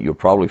chapter 8. You're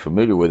probably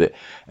familiar with it.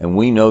 And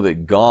we know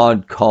that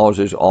God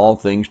causes all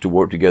things to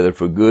work together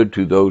for good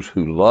to those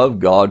who love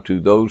God, to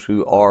those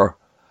who are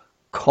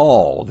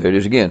called. There it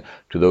is again.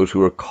 To those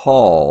who are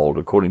called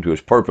according to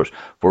his purpose,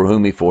 for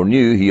whom he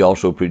foreknew, he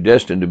also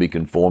predestined to be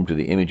conformed to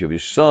the image of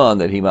his Son,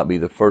 that he might be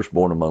the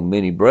firstborn among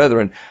many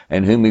brethren.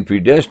 And whom he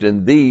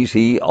predestined, these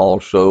he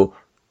also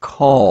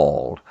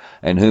called.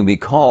 And whom he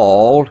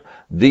called,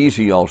 these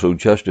he also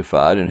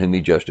justified, and whom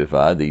he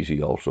justified, these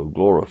he also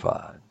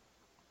glorified.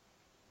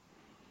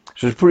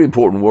 So it's a pretty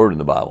important word in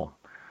the Bible.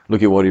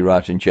 Look at what he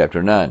writes in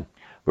chapter 9,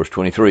 verse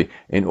 23.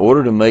 In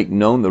order to make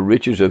known the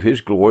riches of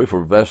his glory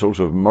for vessels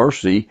of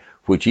mercy,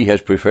 which he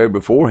has prepared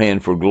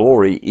beforehand for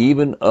glory,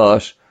 even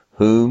us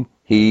whom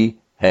he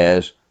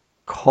has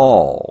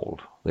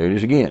called. There it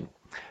is again.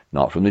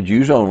 Not from the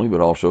Jews only,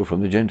 but also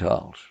from the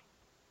Gentiles.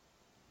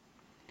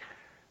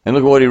 And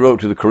look at what he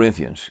wrote to the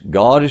Corinthians.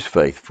 God is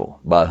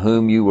faithful, by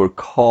whom you were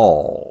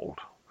called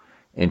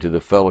into the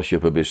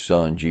fellowship of his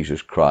Son,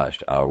 Jesus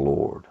Christ, our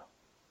Lord.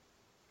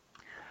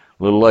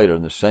 A little later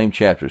in the same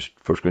chapters,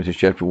 1 Corinthians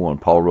chapter 1,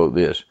 Paul wrote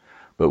this,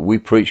 but we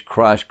preach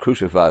Christ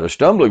crucified, a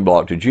stumbling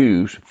block to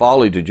Jews,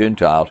 folly to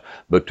Gentiles,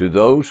 but to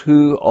those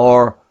who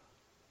are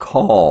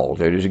called,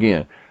 there it is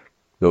again,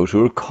 those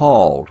who are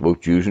called, both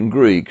Jews and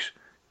Greeks,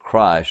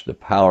 Christ, the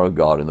power of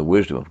God and the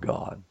wisdom of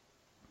God.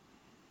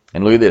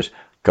 And look at this.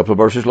 A couple of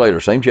verses later,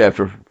 same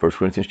chapter, 1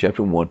 Corinthians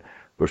chapter 1,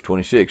 verse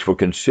 26. For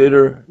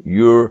consider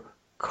your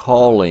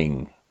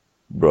calling,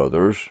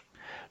 brothers.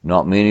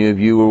 Not many of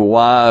you were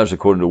wise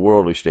according to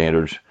worldly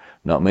standards.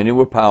 Not many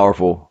were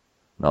powerful.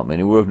 Not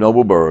many were of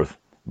noble birth.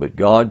 But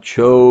God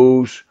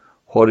chose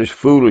what is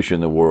foolish in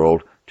the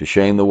world to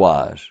shame the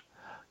wise.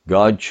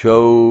 God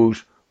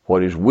chose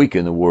what is weak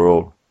in the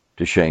world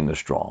to shame the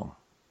strong.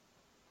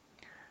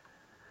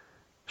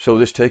 So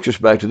this takes us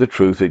back to the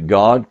truth that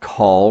God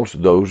calls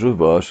those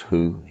of us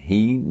who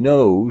he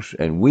knows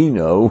and we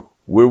know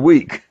we're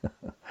weak.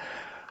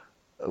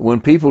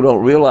 When people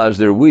don't realize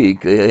they're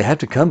weak, they have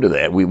to come to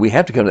that. We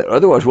have to come to that.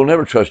 Otherwise, we'll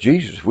never trust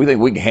Jesus. If we think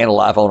we can handle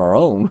life on our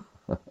own,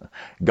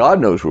 God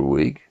knows we're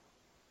weak.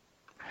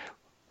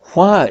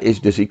 Why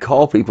does he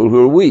call people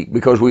who are weak?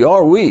 Because we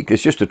are weak.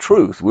 It's just the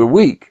truth. We're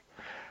weak.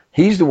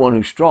 He's the one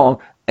who's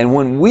strong. And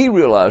when we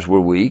realize we're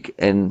weak,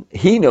 and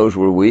he knows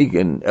we're weak,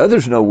 and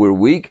others know we're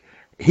weak,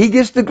 he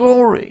gets the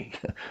glory.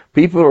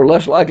 People are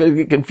less likely to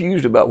get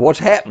confused about what's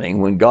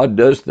happening when God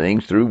does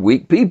things through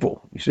weak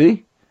people. You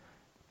see?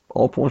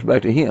 All points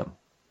back to him.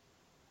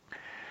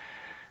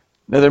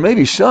 Now, there may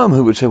be some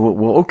who would say,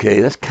 well,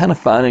 okay, that's kind of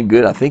fine and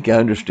good. I think I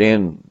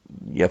understand,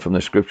 from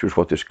the scriptures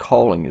what this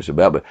calling is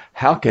about, but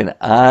how can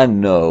I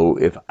know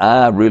if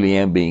I really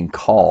am being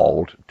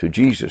called to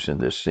Jesus in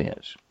this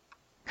sense?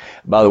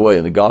 By the way,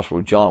 in the Gospel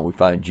of John, we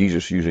find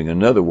Jesus using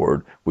another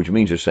word, which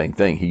means the same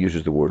thing. He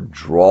uses the word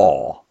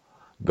draw.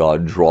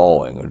 God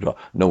drawing.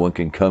 No one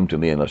can come to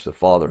me unless the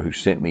Father who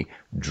sent me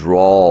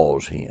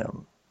draws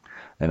him,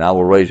 and I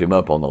will raise him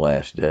up on the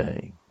last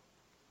day.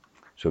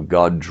 So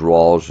God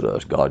draws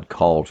us. God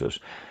calls us.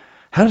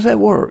 How does that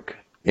work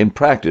in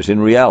practice, in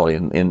reality,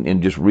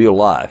 in just real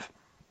life?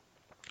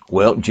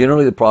 Well,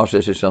 generally the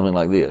process is something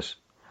like this.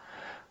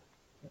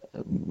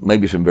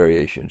 Maybe some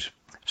variations.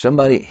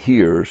 Somebody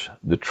hears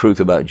the truth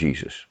about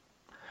Jesus.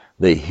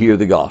 They hear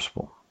the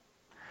gospel.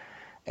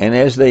 And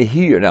as they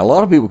hear, now a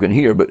lot of people can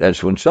hear, but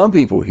as when some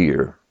people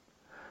hear,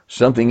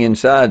 something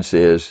inside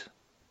says,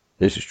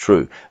 this is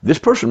true. This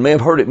person may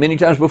have heard it many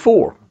times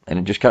before, and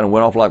it just kind of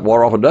went off like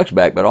water off a duck's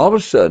back, but all of a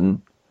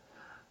sudden,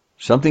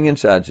 something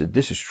inside said,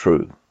 this is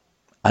true.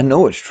 I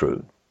know it's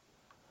true.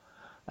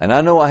 And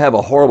I know I have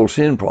a horrible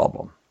sin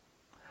problem.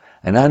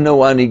 And I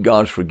know I need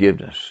God's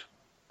forgiveness.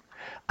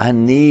 I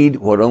need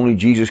what only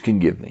Jesus can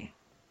give me.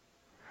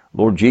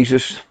 Lord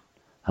Jesus,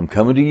 I'm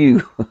coming to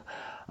you.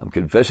 I'm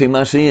confessing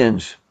my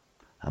sins.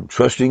 I'm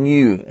trusting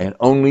you and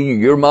only you.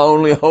 You're my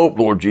only hope,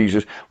 Lord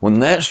Jesus. When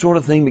that sort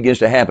of thing begins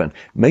to happen,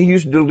 may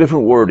use a little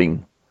different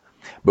wording,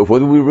 but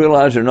whether we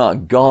realize it or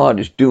not, God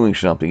is doing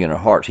something in our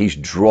hearts. He's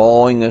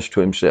drawing us to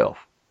himself.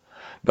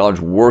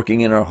 God's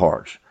working in our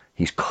hearts.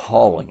 He's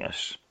calling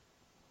us.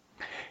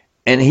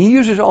 And he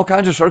uses all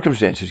kinds of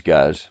circumstances,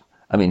 guys.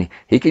 I mean,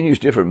 he can use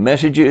different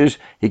messages.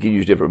 He can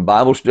use different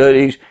Bible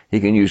studies.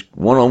 He can use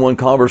one-on-one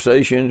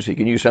conversations. He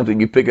can use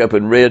something you pick up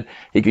and read.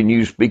 He can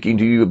use speaking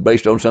to you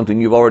based on something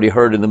you've already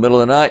heard in the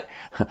middle of the night.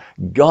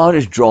 God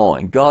is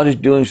drawing. God is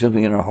doing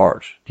something in our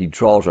hearts. He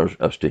draws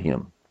us to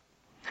him.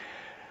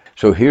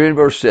 So here in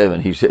verse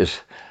 7, he says,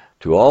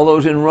 to all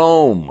those in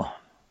Rome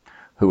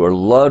who are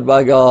loved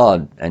by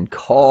God and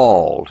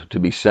called to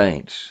be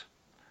saints,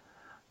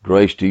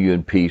 grace to you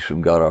and peace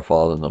from God our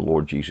Father and the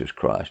Lord Jesus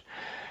Christ.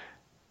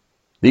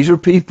 These are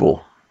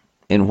people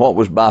in what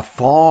was by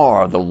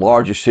far the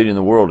largest city in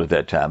the world at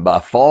that time, by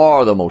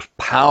far the most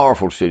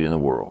powerful city in the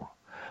world,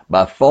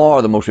 by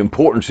far the most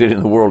important city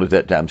in the world at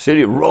that time,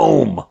 city of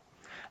Rome.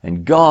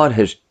 And God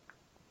has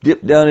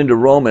dipped down into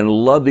Rome and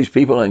loved these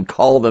people and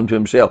called them to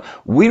himself.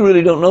 We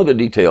really don't know the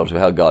details of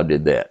how God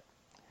did that.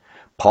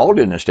 Paul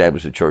didn't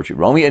establish a church at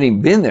Rome. He hadn't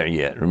even been there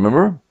yet,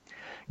 remember?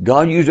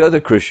 God used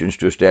other Christians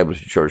to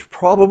establish a church,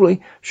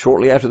 probably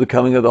shortly after the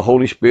coming of the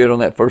Holy Spirit on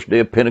that first day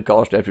of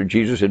Pentecost after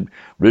Jesus had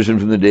risen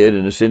from the dead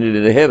and ascended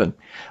into heaven.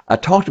 I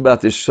talked about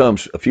this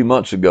a few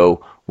months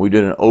ago. We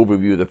did an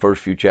overview of the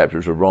first few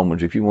chapters of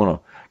Romans. If you want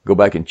to go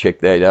back and check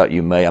that out,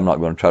 you may. I'm not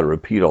going to try to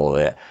repeat all of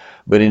that.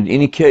 But in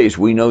any case,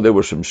 we know there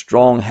were some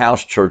strong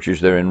house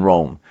churches there in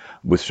Rome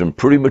with some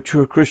pretty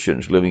mature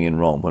Christians living in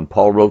Rome. When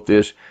Paul wrote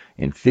this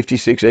in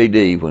 56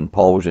 AD, when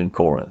Paul was in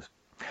Corinth,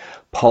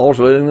 Paul's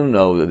letting them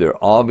know that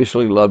they're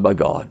obviously loved by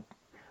God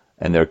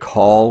and they're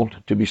called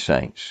to be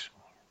saints.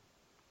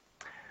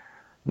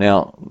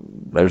 Now,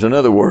 there's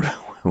another word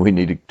we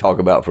need to talk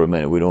about for a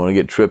minute. We don't want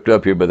to get tripped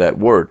up here by that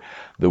word.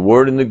 The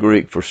word in the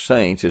Greek for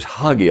saints is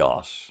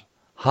hagios.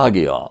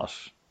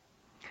 Hagios.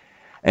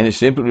 And it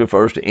simply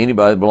refers to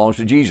anybody that belongs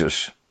to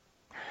Jesus.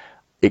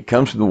 It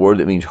comes from the word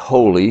that means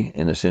holy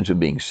in the sense of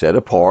being set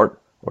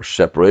apart or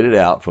separated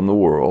out from the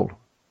world.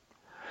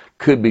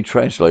 Could be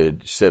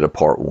translated set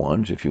apart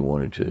ones if you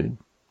wanted to.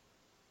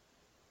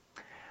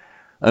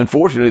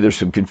 Unfortunately, there's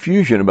some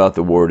confusion about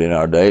the word in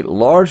our day,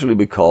 largely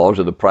because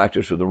of the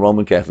practice of the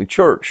Roman Catholic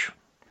Church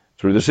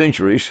through the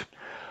centuries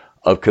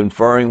of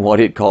conferring what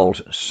it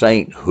calls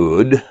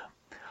sainthood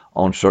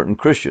on certain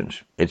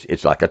Christians.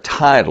 It's like a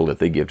title that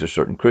they give to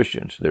certain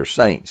Christians. They're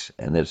saints,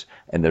 and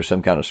there's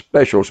some kind of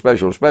special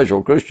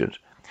Christians.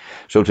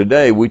 So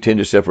today we tend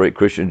to separate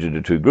Christians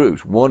into two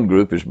groups. One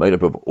group is made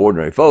up of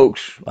ordinary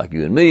folks like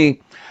you and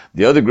me.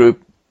 The other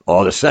group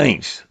are the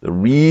saints, the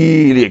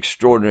really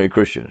extraordinary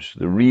Christians,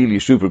 the really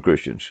super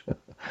Christians.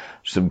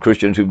 Some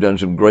Christians who've done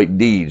some great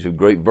deeds of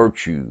great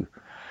virtue.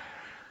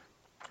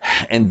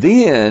 And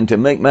then to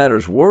make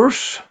matters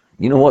worse,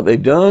 you know what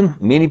they've done?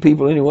 Many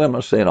people anyway, I'm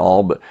not saying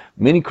all, but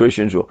many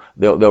Christians,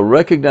 they'll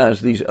recognize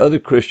these other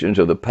Christians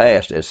of the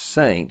past as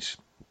saints,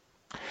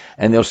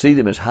 and they'll see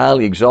them as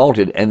highly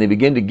exalted, and they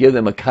begin to give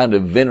them a kind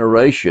of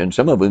veneration.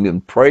 Some of them even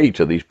pray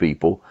to these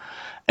people,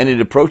 and it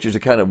approaches a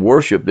kind of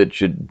worship that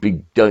should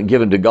be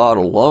given to God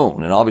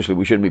alone. And obviously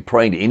we shouldn't be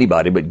praying to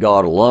anybody but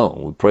God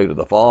alone. We pray to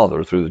the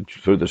Father through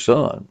the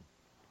Son.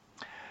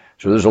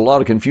 So there's a lot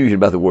of confusion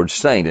about the word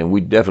saint, and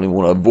we definitely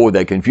want to avoid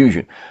that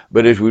confusion.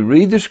 But as we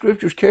read the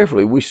scriptures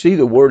carefully, we see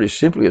the word is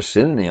simply a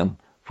synonym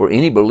for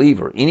any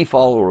believer, any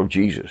follower of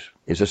Jesus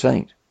is a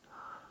saint.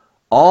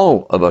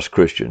 All of us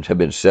Christians have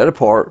been set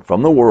apart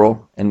from the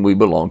world, and we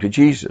belong to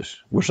Jesus.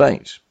 We're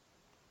saints.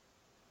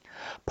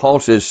 Paul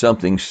says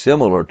something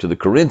similar to the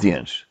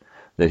Corinthians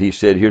that he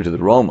said here to the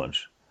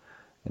Romans.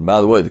 And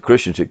by the way, the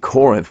Christians at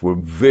Corinth were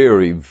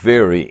very,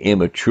 very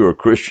immature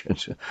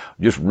Christians.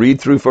 Just read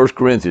through 1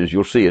 Corinthians,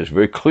 you'll see it's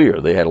very clear.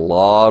 They had a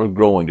lot of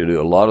growing to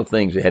do, a lot of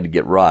things they had to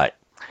get right.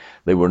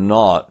 They were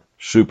not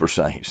super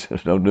saints,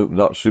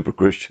 not super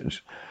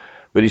Christians.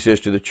 But he says,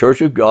 to the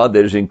church of God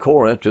that is in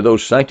Corinth, to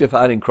those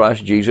sanctified in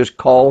Christ Jesus,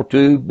 called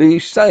to be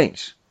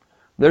saints.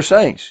 They're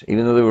saints,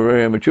 even though they were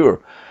very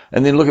immature.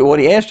 And then look at what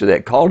he adds to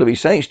that, called to be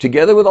saints,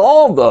 together with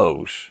all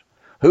those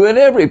who in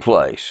every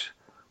place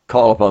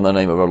call upon the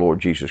name of our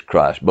Lord Jesus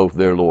Christ, both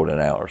their Lord and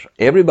ours.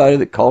 Everybody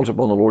that calls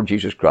upon the Lord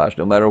Jesus Christ,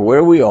 no matter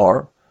where we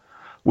are,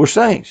 we're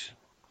saints.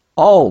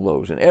 All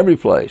those in every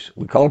place,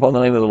 we call upon the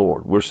name of the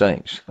Lord, we're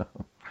saints.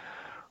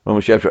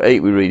 Romans chapter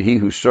 8, we read, he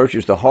who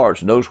searches the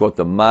hearts knows what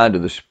the mind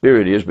of the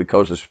Spirit is,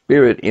 because the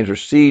Spirit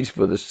intercedes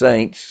for the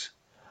saints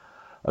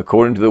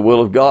according to the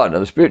will of God. Now,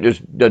 the Spirit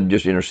doesn't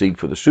just intercede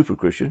for the super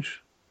Christians.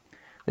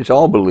 It's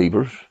all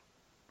believers.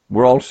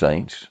 We're all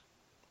saints.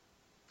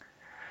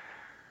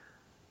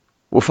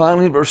 Well,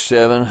 finally, in verse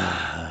 7,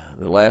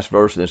 the last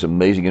verse in this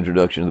amazing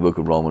introduction to the book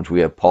of Romans, we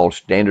have Paul's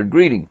standard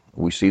greeting.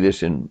 We see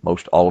this in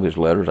most all of his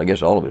letters, I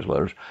guess all of his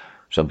letters,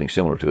 something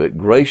similar to it.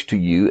 Grace to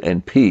you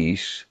and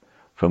peace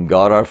from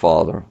God our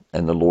Father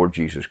and the Lord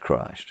Jesus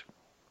Christ.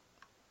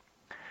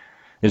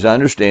 As I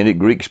understand it,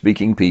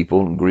 Greek-speaking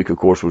people, and Greek, of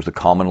course, was the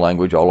common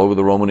language all over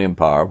the Roman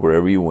Empire.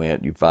 Wherever you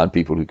went, you'd find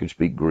people who could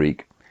speak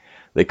Greek.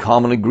 They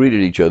commonly greeted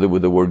each other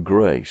with the word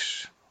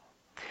grace.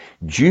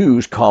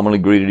 Jews commonly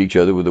greeted each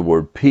other with the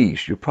word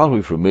peace. You're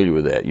probably familiar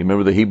with that. You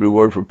remember the Hebrew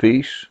word for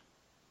peace?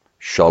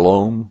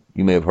 Shalom.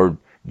 You may have heard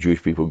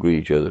Jewish people greet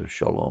each other,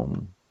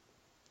 shalom.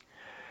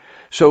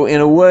 So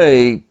in a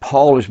way,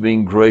 Paul is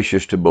being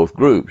gracious to both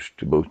groups,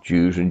 to both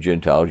Jews and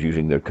Gentiles,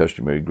 using their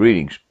customary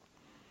greetings.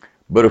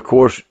 But of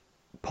course,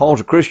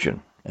 Paul's a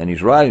Christian, and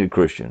he's writing to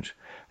Christians,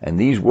 and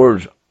these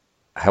words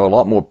have a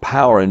lot more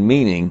power and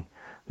meaning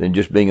than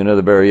just being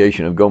another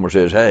variation of Gomer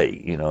says,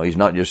 hey. He's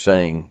not just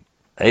saying,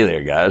 hey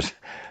there, guys.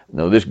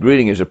 No, this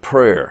greeting is a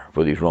prayer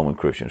for these Roman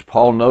Christians.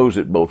 Paul knows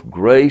that both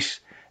grace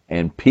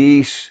and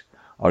peace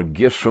are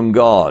gifts from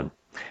God.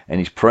 And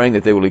he's praying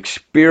that they will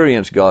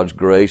experience God's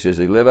grace as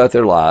they live out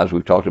their lives.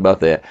 We've talked about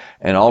that.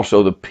 And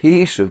also the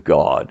peace of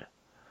God,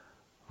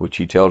 which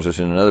he tells us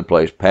in another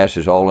place,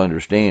 passes all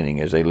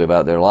understanding as they live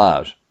out their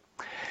lives.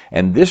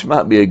 And this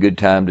might be a good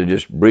time to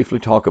just briefly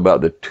talk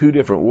about the two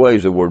different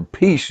ways the word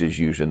peace is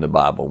used in the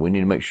Bible. We need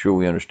to make sure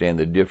we understand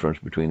the difference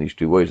between these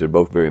two ways. They're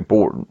both very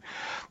important.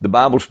 The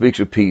Bible speaks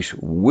of peace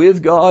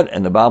with God,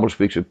 and the Bible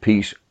speaks of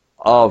peace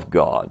of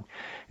God.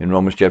 In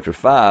Romans chapter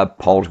 5,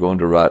 Paul's going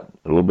to write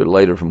a little bit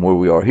later from where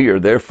we are here,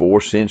 therefore,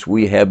 since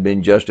we have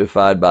been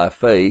justified by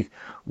faith,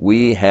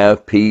 we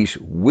have peace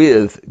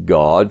with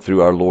God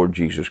through our Lord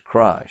Jesus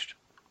Christ.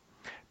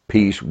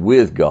 Peace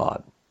with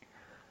God.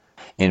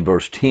 In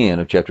verse 10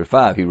 of chapter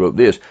 5, he wrote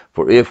this,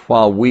 for if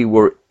while we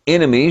were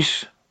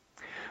enemies,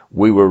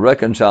 we were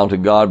reconciled to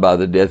God by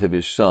the death of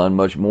his Son,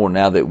 much more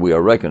now that we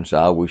are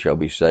reconciled, we shall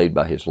be saved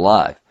by his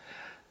life.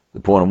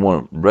 The point I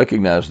want to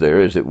recognize there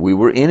is that we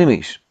were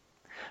enemies.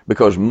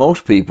 Because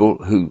most people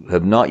who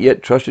have not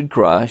yet trusted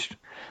Christ,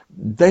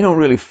 they don't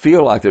really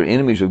feel like they're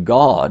enemies of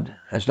God.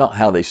 That's not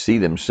how they see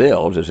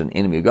themselves, as an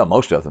enemy of God.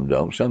 Most of them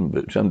don't. Some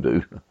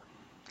do.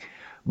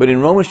 But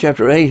in Romans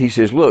chapter 8, he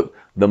says, look,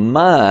 the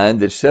mind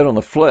that's set on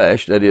the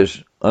flesh, that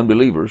is,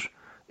 unbelievers,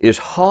 is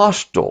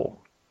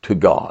hostile to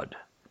God.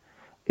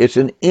 It's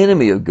an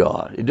enemy of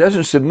God. It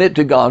doesn't submit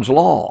to God's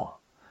law.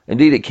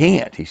 Indeed, it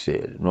can't, he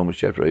said in Romans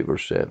chapter 8,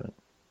 verse 7.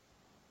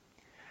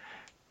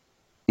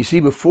 You see,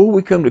 before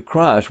we come to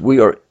Christ, we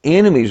are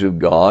enemies of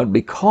God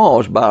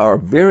because by our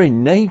very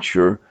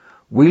nature,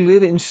 we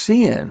live in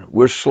sin.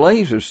 We're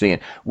slaves of sin.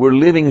 We're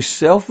living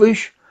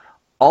selfish,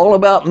 all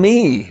about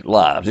me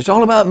lives. It's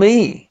all about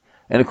me.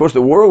 And of course,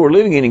 the world we're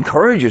living in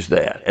encourages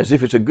that as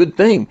if it's a good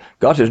thing.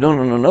 God says,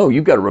 no,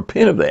 you've got to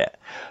repent of that.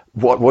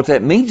 What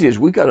that means is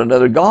we've got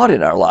another God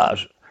in our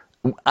lives.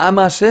 I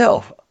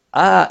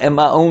am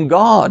my own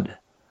God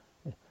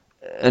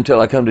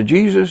until I come to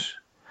Jesus.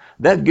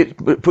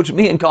 That puts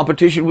me in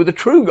competition with the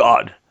true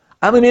God.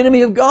 I'm an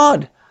enemy of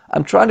God.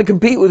 I'm trying to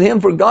compete with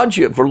him for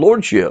godship, for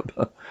lordship.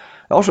 It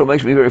also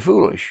makes me very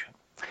foolish.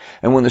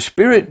 And when the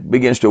Spirit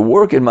begins to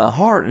work in my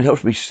heart and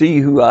helps me see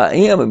who I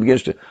am and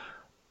begins to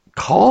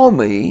call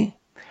me,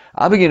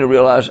 I begin to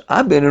realize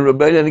I've been in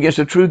rebellion against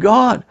the true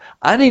God.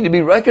 I need to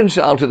be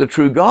reconciled to the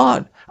true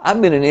God.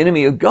 I've been an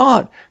enemy of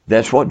God.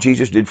 That's what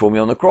Jesus did for me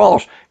on the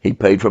cross. He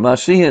paid for my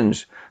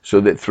sins so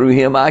that through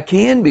him I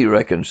can be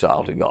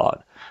reconciled to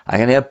God. I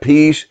can have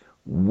peace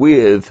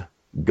with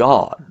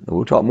God.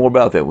 We'll talk more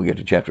about that when we get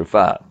to chapter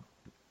 5.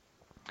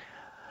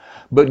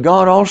 But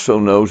God also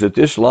knows that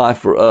this life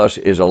for us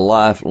is a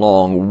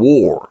lifelong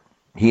war.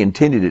 He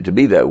intended it to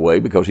be that way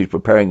because he's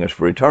preparing us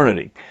for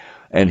eternity.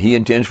 And he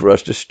intends for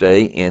us to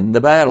stay in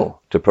the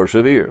battle, to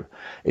persevere.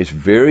 It's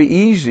very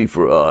easy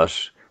for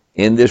us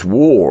in this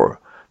war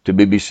to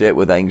be beset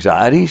with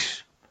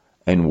anxieties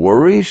and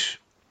worries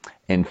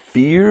and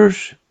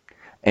fears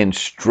and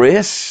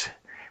stress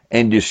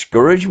and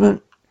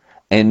discouragement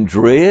and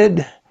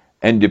dread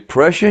and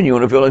depression. You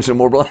want to fill in some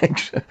more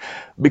blanks?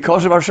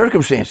 Because of our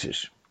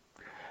circumstances.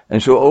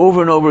 And so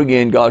over and over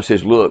again, God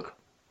says, look,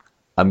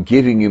 I'm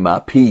giving you my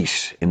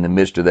peace in the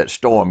midst of that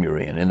storm you're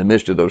in the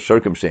midst of those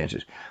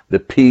circumstances. The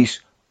peace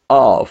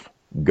of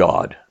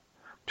God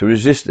to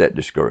resist that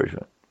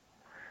discouragement.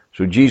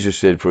 So Jesus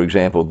said, for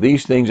example,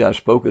 these things I've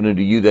spoken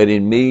unto you, that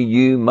in me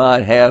you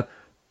might have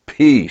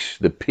peace,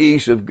 the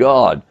peace of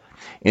God.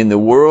 In the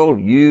world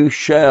you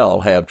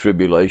shall have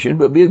tribulation,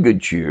 but be of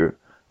good cheer.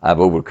 I've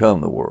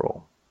overcome the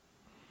world.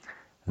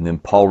 And then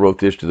Paul wrote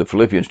this to the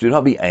Philippians, do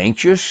not be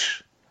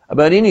anxious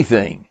about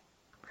anything,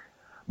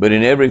 but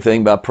in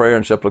everything by prayer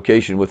and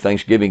supplication with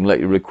thanksgiving let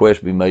your requests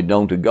be made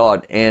known to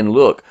God. And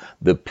look,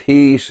 the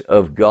peace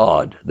of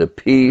God,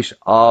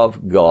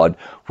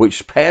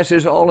 which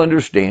passes all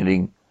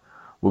understanding,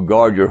 will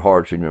guard your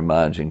hearts and your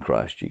minds in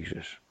Christ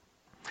Jesus.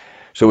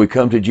 So we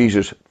come to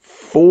Jesus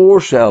for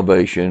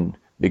salvation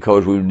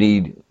because we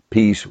need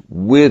peace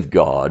with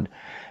God.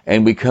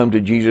 And we come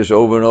to Jesus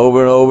over and over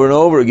and over and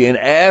over again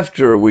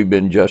after we've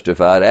been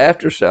justified,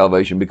 after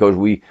salvation, because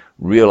we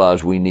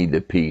realize we need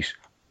the peace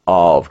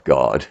of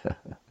God.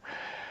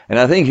 And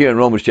I think here in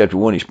Romans chapter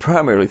 1, he's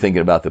primarily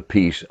thinking about the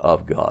peace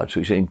of God. So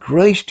he's saying,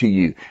 grace to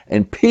you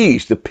and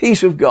peace, the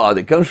peace of God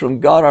that comes from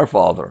God our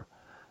Father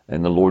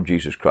and the Lord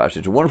Jesus Christ.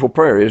 It's a wonderful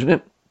prayer, isn't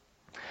it?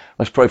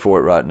 Let's pray for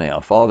it right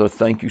now. Father,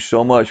 thank you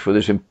so much for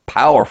this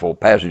powerful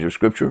passage of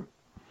Scripture.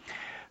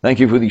 Thank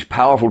you for these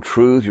powerful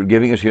truths you're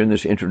giving us here in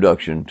this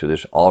introduction to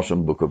this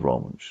awesome book of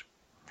Romans.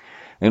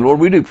 And Lord,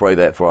 we do pray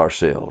that for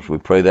ourselves. We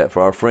pray that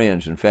for our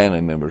friends and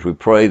family members. We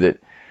pray that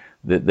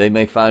they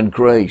may find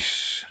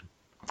grace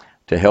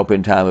to help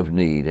in time of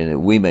need, and that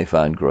we may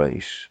find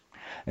grace.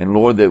 And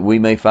Lord, that we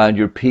may find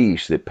your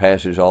peace that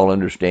passes all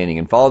understanding.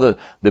 And Father,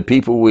 the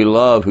people we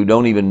love who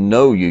don't even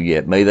know you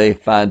yet, may they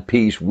find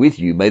peace with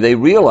you. May they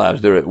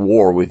realize they're at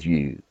war with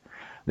you.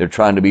 They're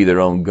trying to be their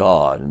own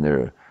God, and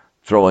they're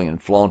throwing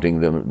and flaunting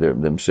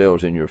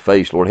themselves in your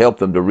face. Lord, help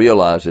them to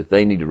realize that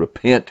they need to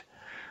repent.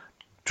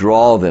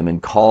 Draw them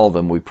and call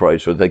them, we pray,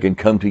 so that they can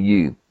come to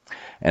you.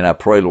 And I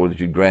pray, Lord, that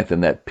you grant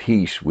them that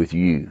peace with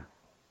you,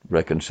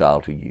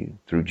 reconciled to you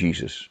through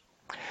Jesus.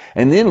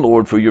 And then,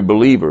 Lord, for your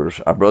believers,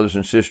 our brothers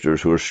and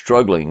sisters who are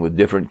struggling with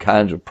different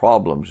kinds of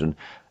problems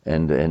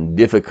and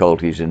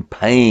difficulties and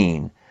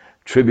pain,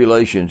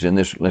 tribulations in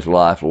this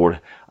life, Lord,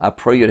 I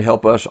pray you to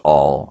help us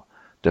all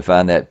to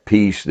find that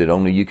peace that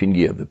only you can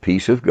give, the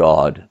peace of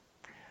God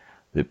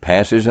that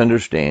passes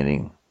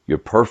understanding, your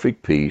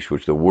perfect peace,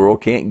 which the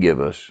world can't give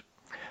us,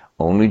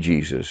 only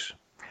Jesus.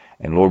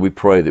 And Lord, we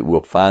pray that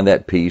we'll find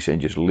that peace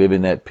and just live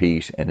in that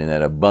peace and in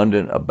that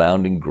abundant,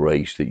 abounding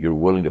grace that you're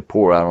willing to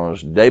pour out on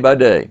us day by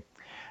day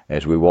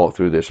as we walk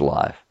through this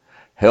life.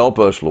 Help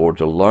us, Lord,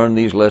 to learn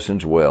these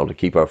lessons well, to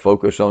keep our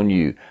focus on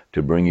you,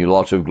 to bring you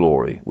lots of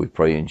glory. We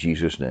pray in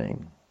Jesus'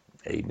 name.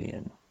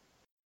 Amen.